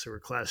patients who are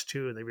class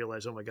 2 and they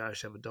realize, oh my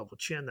gosh, I have a double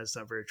chin, that's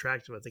not very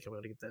attractive, I think I'm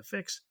going to get that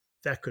fixed.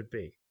 That could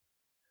be.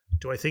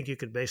 Do I think you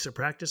could base a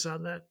practice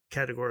on that?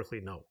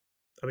 Categorically, no.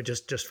 I mean,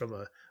 just from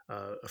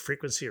a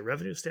frequency or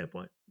revenue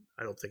standpoint,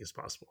 I don't think it's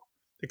possible.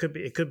 It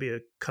could be a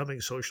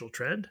coming social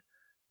trend,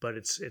 but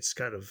it's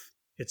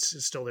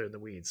still there in the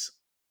weeds.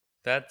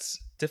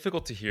 That's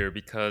difficult to hear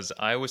because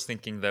I was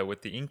thinking that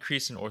with the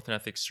increase in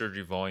orthodontic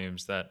surgery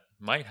volumes that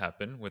might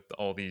happen with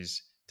all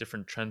these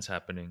different trends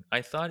happening,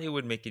 I thought it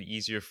would make it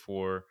easier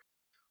for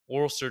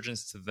oral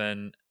surgeons to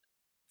then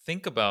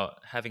think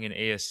about having an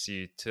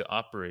ASC to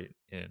operate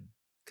in.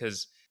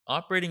 Because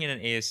operating in an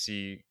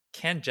ASC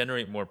can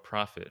generate more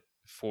profit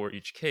for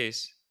each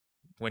case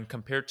when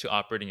compared to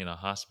operating in a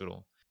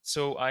hospital.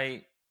 So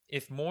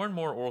if more and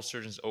more oral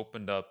surgeons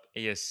opened up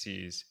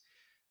ASCs,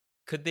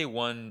 could they,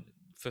 one,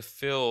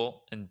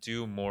 fulfill and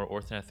do more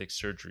orthodontic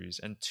surgeries,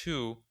 and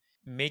two,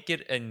 make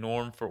it a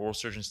norm for oral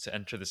surgeons to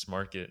enter this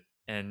market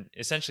and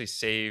essentially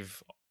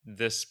save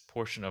this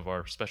portion of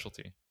our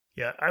specialty?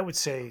 Yeah, I would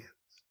say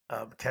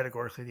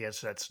categorically the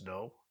answer to that's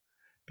no,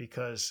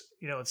 because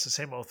it's the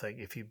same old thing.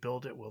 If you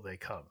build it, will they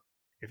come?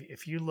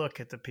 If you look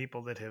at the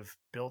people that have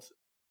built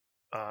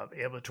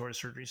ambulatory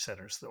surgery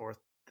centers,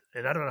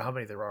 and I don't know how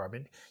many there are. I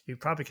mean, you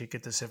probably could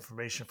get this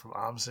information from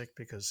OMSIC,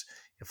 because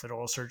if an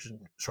oral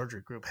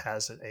surgery group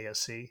has an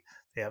ASC,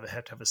 they have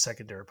to have a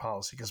secondary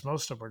policy, because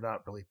most of them are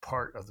not really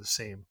part of the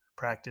same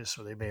practice,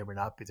 or they may or may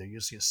not be. They're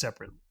usually a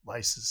separate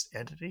licensed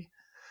entity.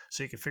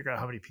 So you can figure out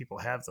how many people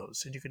have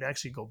those. And you can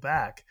actually go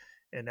back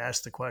and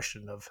ask the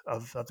question of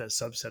that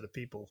subset of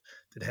people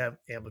that have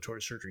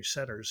ambulatory surgery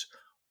centers,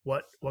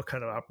 what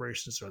kind of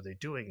operations are they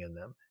doing in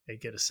them, and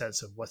get a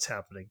sense of what's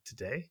happening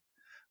today.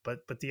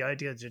 But the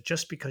idea that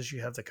just because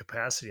you have the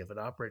capacity of an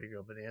operating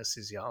room, an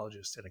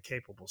anesthesiologist, and a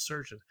capable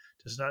surgeon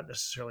does not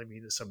necessarily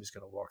mean that somebody's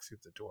going to walk through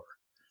the door.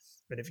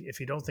 And if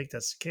you don't think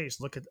that's the case,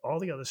 look at all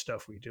the other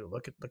stuff we do.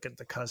 Look at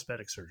the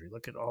cosmetic surgery.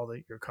 Look at all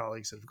your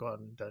colleagues that have gone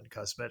and done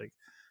cosmetic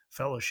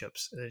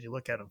fellowships, and then you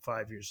look at them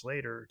 5 years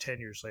later, or 10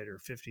 years later, or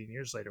 15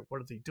 years later. What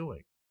are they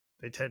doing?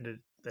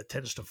 That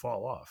tends to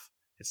fall off.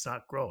 It's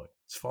not growing;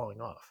 it's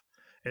falling off.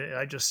 And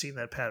I just seen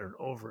that pattern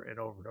over and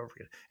over and over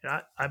again.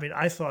 And I mean,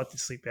 I thought that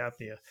sleep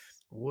apnea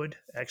would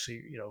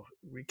actually,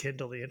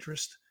 rekindle the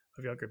interest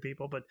of younger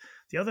people. But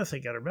the other thing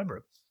you got to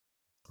remember,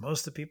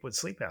 most of the people with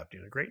sleep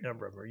apnea, a great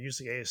number of them, are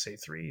using ASA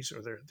 3s,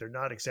 or they're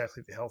not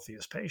exactly the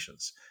healthiest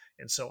patients.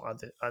 And so on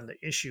the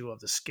issue of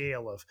the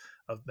scale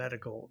of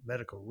medical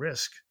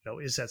risk,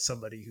 is that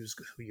somebody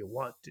who you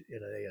want in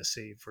an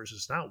ASC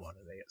versus not want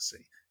an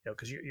ASC?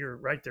 Because you're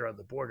right there on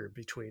the border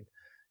between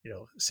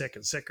sick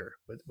and sicker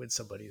with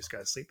somebody who's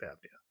got sleep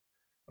apnea.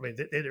 I mean,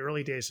 in the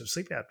early days of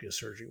sleep apnea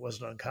surgery, it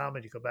wasn't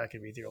uncommon. You go back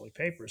and read the early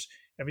papers,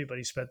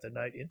 everybody spent the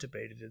night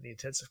intubated in the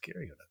intensive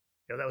care unit.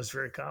 That was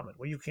very common.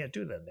 Well, you can't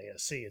do that in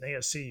ASC. In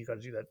ASC, you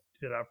got to do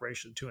that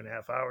operation in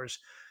 2.5 hours.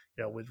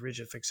 With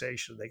rigid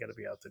fixation, they got to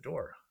be out the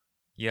door.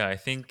 Yeah, I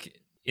think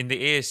in the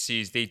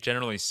ASCs, they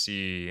generally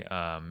see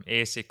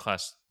ASA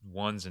class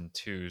 1s and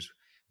 2s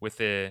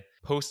with a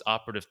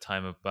post-operative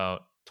time of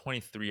about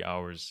 23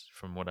 hours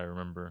from what I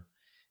remember.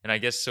 And I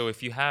guess so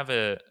if you have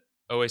a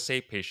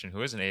OSA patient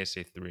who is an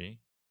ASA 3,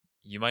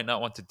 you might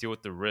not want to deal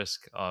with the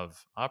risk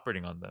of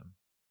operating on them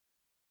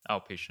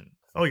outpatient.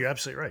 Oh, you're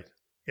absolutely right.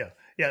 Yeah.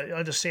 I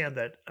understand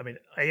that. I mean,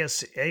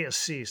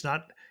 ASC is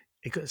not,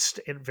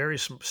 it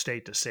varies from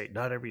state to state.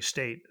 Not every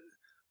state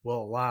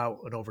will allow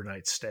an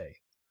overnight stay.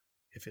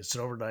 If it's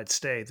an overnight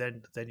stay,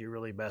 then you're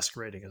really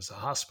masquerading as a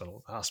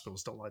hospital.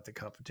 Hospitals don't like the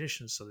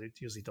competition, so they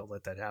usually don't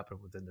let that happen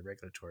within the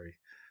regulatory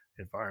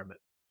environment.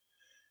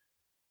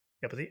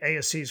 Yeah, but the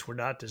ASCs were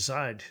not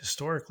designed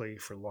historically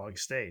for long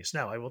stays.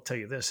 Now, I will tell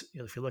you this: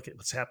 if you look at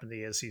what's happened to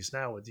the ASCs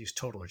now with these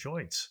total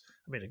joints,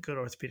 I mean, a good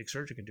orthopedic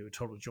surgeon can do a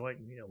total joint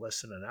in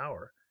less than an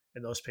hour,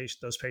 and those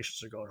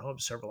patients are going home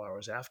several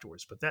hours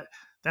afterwards. But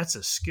that's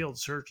a skilled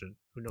surgeon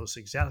who knows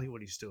exactly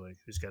what he's doing,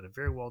 who's got a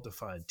very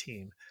well-defined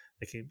team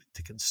that can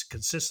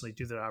consistently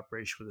do that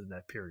operation within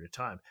that period of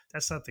time.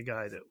 That's not the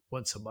guy that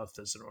once a month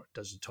does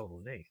a total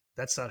knee.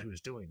 That's not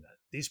who's doing that.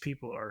 These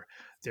people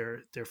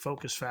they're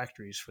focus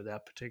factories for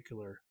that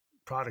particular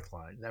product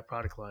line. That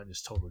product line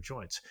is total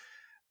joints.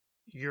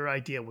 Your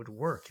idea would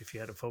work if you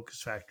had a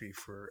focus factory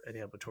for an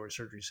ambulatory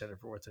surgery center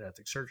for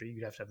orthodontic surgery.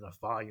 You'd have to have enough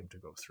volume to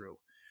go through.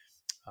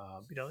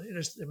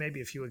 There may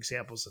be a few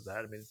examples of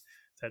that. I mean,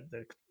 that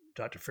the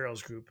Dr.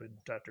 Farrell's group and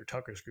Dr.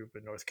 Tucker's group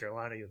in North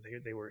Carolina,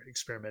 they were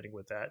experimenting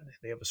with that.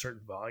 They have a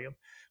certain volume,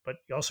 but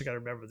you also got to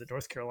remember that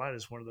North Carolina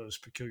is one of those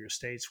peculiar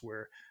states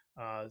where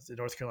the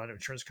North Carolina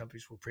insurance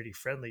companies were pretty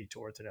friendly to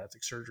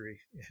orthodontic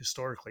surgery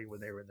historically when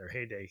they were in their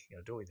heyday,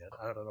 doing that.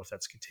 I don't know if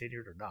that's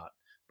continued or not,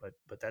 but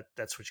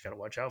that's what you got to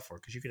watch out for,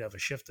 because you could have a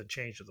shift and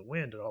change of the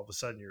wind, and all of a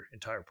sudden your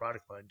entire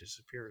product line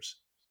disappears.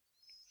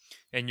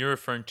 And you're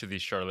referring to the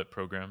Charlotte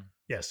program?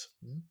 Yes.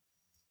 Mm-hmm.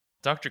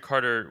 Dr.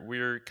 Carter,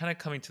 we're kind of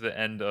coming to the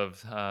end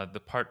of the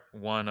part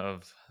one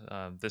of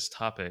this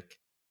topic.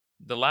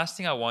 The last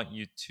thing I want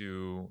you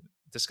to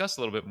discuss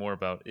a little bit more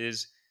about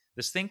is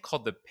this thing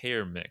called the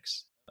payer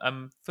mix.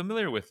 I'm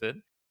familiar with it.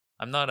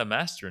 I'm not a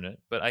master in it,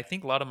 but I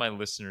think a lot of my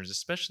listeners,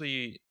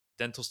 especially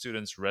dental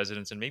students,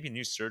 residents, and maybe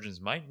new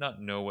surgeons, might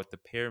not know what the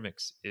payer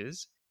mix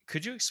is.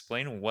 Could you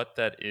explain what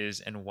that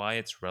is and why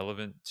it's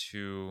relevant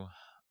to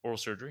oral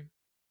surgery?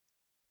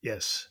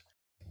 Yes.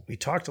 We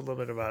talked a little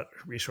bit about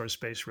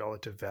resource-based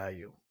relative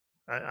value.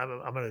 I'm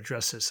going to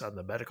address this on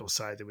the medical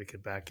side, then we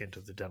can back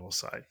into the dental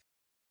side.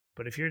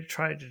 But if you're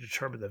trying to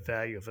determine the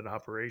value of an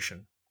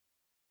operation,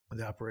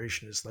 the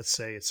operation is, let's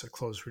say it's a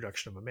closed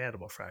reduction of a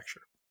mandible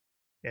fracture.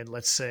 And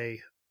let's say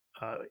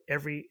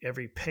every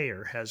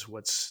payer has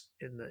what's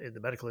in the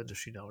medical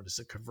industry known as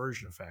a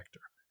conversion factor.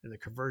 And the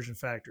conversion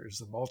factor is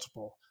the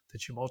multiple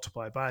that you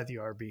multiply by the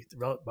RB,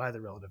 by the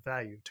relative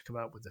value to come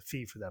out with the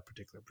fee for that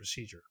particular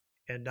procedure.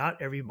 And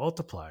not every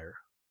multiplier,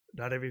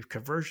 not every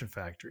conversion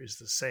factor is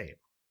the same.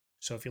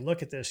 So if you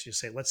look at this, you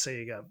say, let's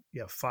say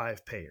you have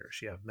 5 payers.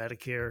 You have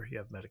Medicare, you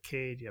have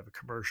Medicaid, you have a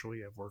commercial,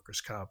 you have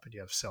workers' comp, and you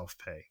have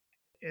self-pay.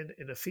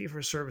 In a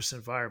fee-for-service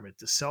environment,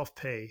 the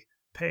self-pay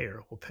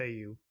payer will pay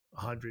you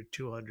 100,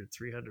 200,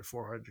 300,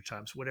 400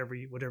 times, whatever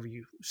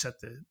you set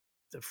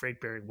the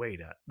freight-bearing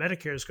weight at.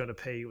 Medicare is going to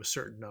pay you a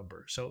certain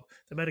number. So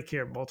the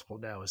Medicare multiple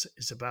now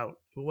was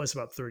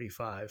about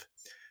 35.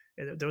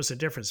 And there was a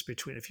difference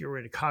between if you were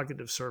in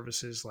cognitive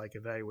services like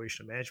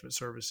evaluation and management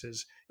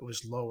services, it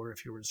was lower.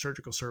 If you were in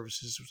surgical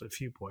services, it was a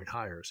few point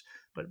higher.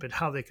 But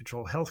how they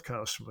control health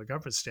costs from a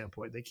government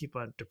standpoint, they keep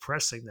on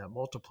depressing that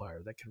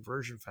multiplier, that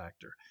conversion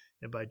factor.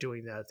 And by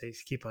doing that, they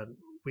keep on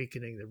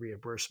weakening the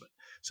reimbursement.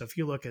 So if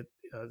you look at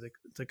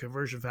the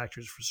conversion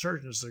factors for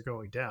surgeons, they're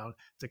going down.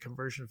 The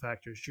conversion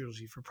factors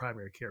usually for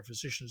primary care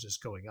physicians is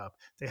going up.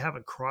 They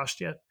haven't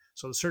crossed yet.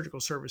 So the surgical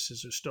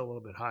services are still a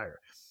little bit higher.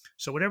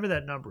 So whatever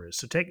that number is,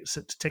 so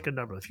take a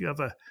number. If you have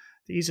the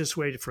easiest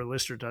way for a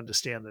listener to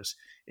understand this,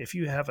 if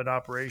you have an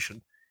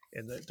operation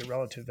and the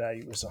relative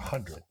value is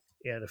 100,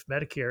 and if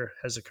Medicare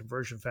has a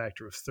conversion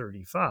factor of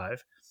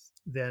 35,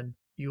 then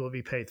you will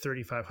be paid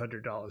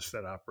 $3,500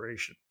 for that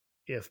operation.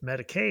 If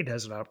Medicaid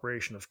has an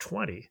operation of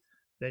 20,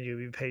 then you'll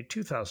be paid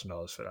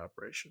 $2,000 for that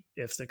operation.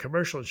 If the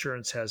commercial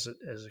insurance has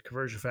a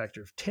conversion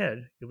factor of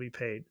 10, you'll be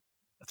paid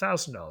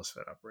 $1,000 for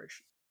that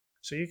operation.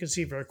 So you can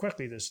see very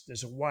quickly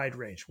there's a wide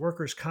range.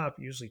 Workers' comp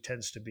usually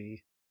tends to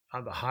be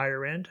on the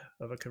higher end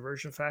of a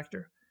conversion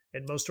factor,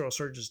 and most oral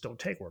surgeons don't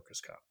take workers'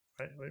 comp.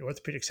 Right?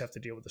 Orthopedics have to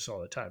deal with this all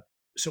the time.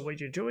 So when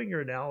you're doing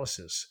your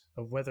analysis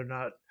of whether or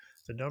not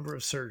the number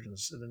of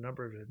surgeons and the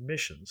number of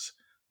admissions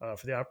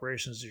for the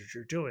operations that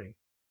you're doing,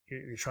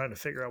 you're trying to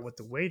figure out what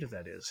the weight of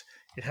that is,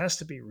 it has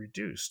to be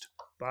reduced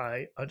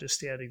by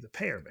understanding the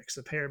payer mix.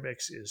 The payer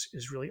mix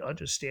is really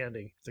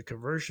understanding the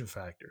conversion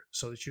factor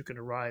so that you can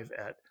arrive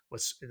at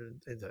what's in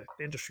the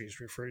industry is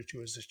referred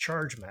to as the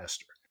charge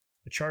master.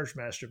 The charge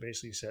master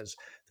basically says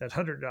that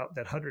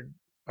 100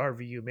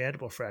 RVU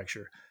mandible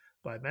fracture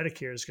by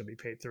Medicare is going to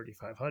be paid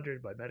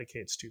 $3,500, by Medicaid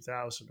it's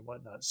 $2,000 and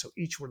whatnot. So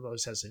each one of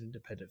those has an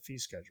independent fee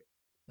schedule.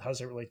 How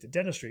does it relate to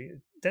dentistry?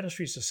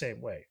 Dentistry is the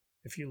same way.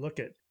 If you look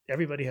at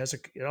everybody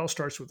it all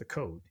starts with a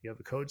code. You have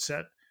a code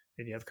set,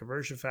 and you have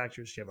conversion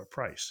factors, you have a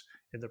price.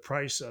 And the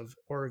price of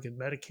Oregon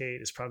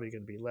Medicaid is probably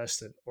going to be less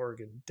than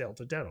Oregon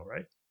Delta Dental,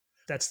 right?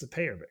 That's the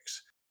payer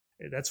mix.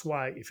 And that's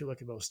why if you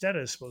look at most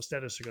dentists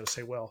are going to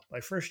say, well, my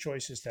first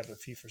choice is to have a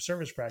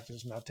fee-for-service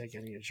practice and not take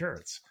any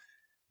insurance.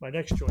 My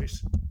next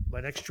choice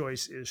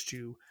is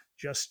to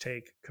just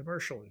take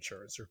commercial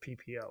insurance or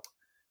PPO.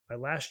 My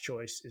last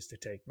choice is to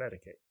take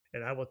Medicaid.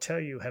 And I will tell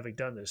you, having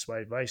done this, my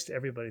advice to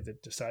everybody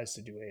that decides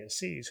to do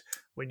ASCs,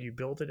 when you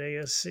build an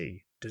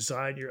ASC,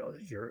 design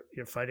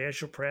your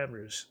financial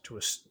parameters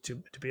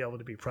to be able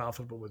to be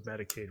profitable with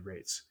Medicaid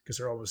rates, because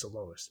they're always the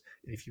lowest.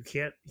 And if you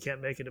can't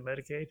make it to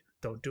Medicaid,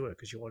 don't do it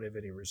because you won't have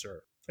any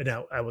reserve. And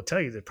now I will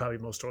tell you that probably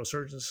most oral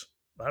surgeons,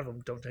 a lot of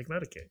them don't take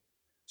Medicaid.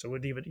 So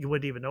you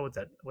wouldn't even know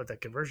what that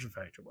conversion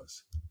factor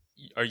was.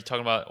 Are you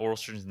talking about oral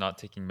surgeons not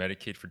taking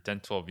Medicaid for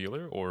dental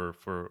alveolar or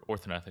for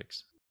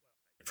orthodontics?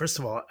 First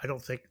of all, I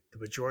don't think the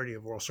majority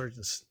of oral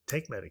surgeons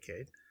take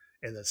Medicaid.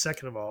 And then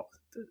second of all,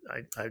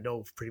 I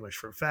know pretty much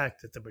for a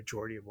fact that the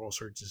majority of oral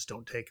surgeons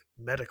don't take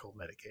medical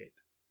Medicaid.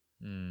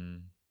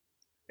 And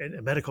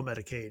medical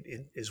Medicaid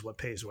is what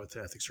pays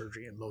orthodontic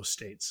surgery in most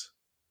states.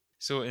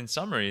 So in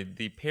summary,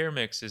 the payer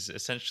mix is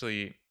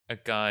essentially a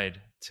guide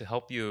to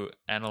help you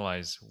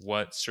analyze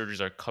what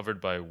surgeries are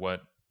covered by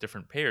what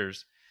different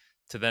payers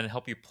to then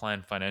help you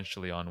plan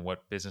financially on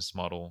what business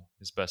model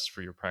is best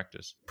for your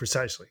practice.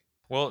 Precisely.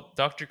 Well,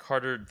 Dr.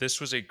 Carter, this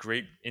was a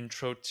great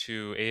intro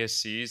to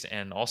ASCs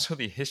and also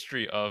the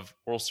history of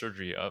oral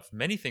surgery, of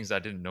many things I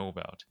didn't know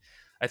about.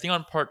 I think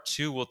on part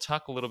 2, we'll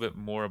talk a little bit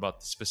more about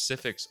the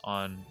specifics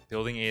on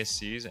building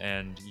ASCs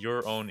and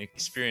your own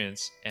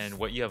experience and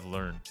what you have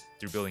learned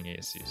through building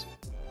ASCs.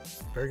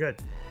 Very good.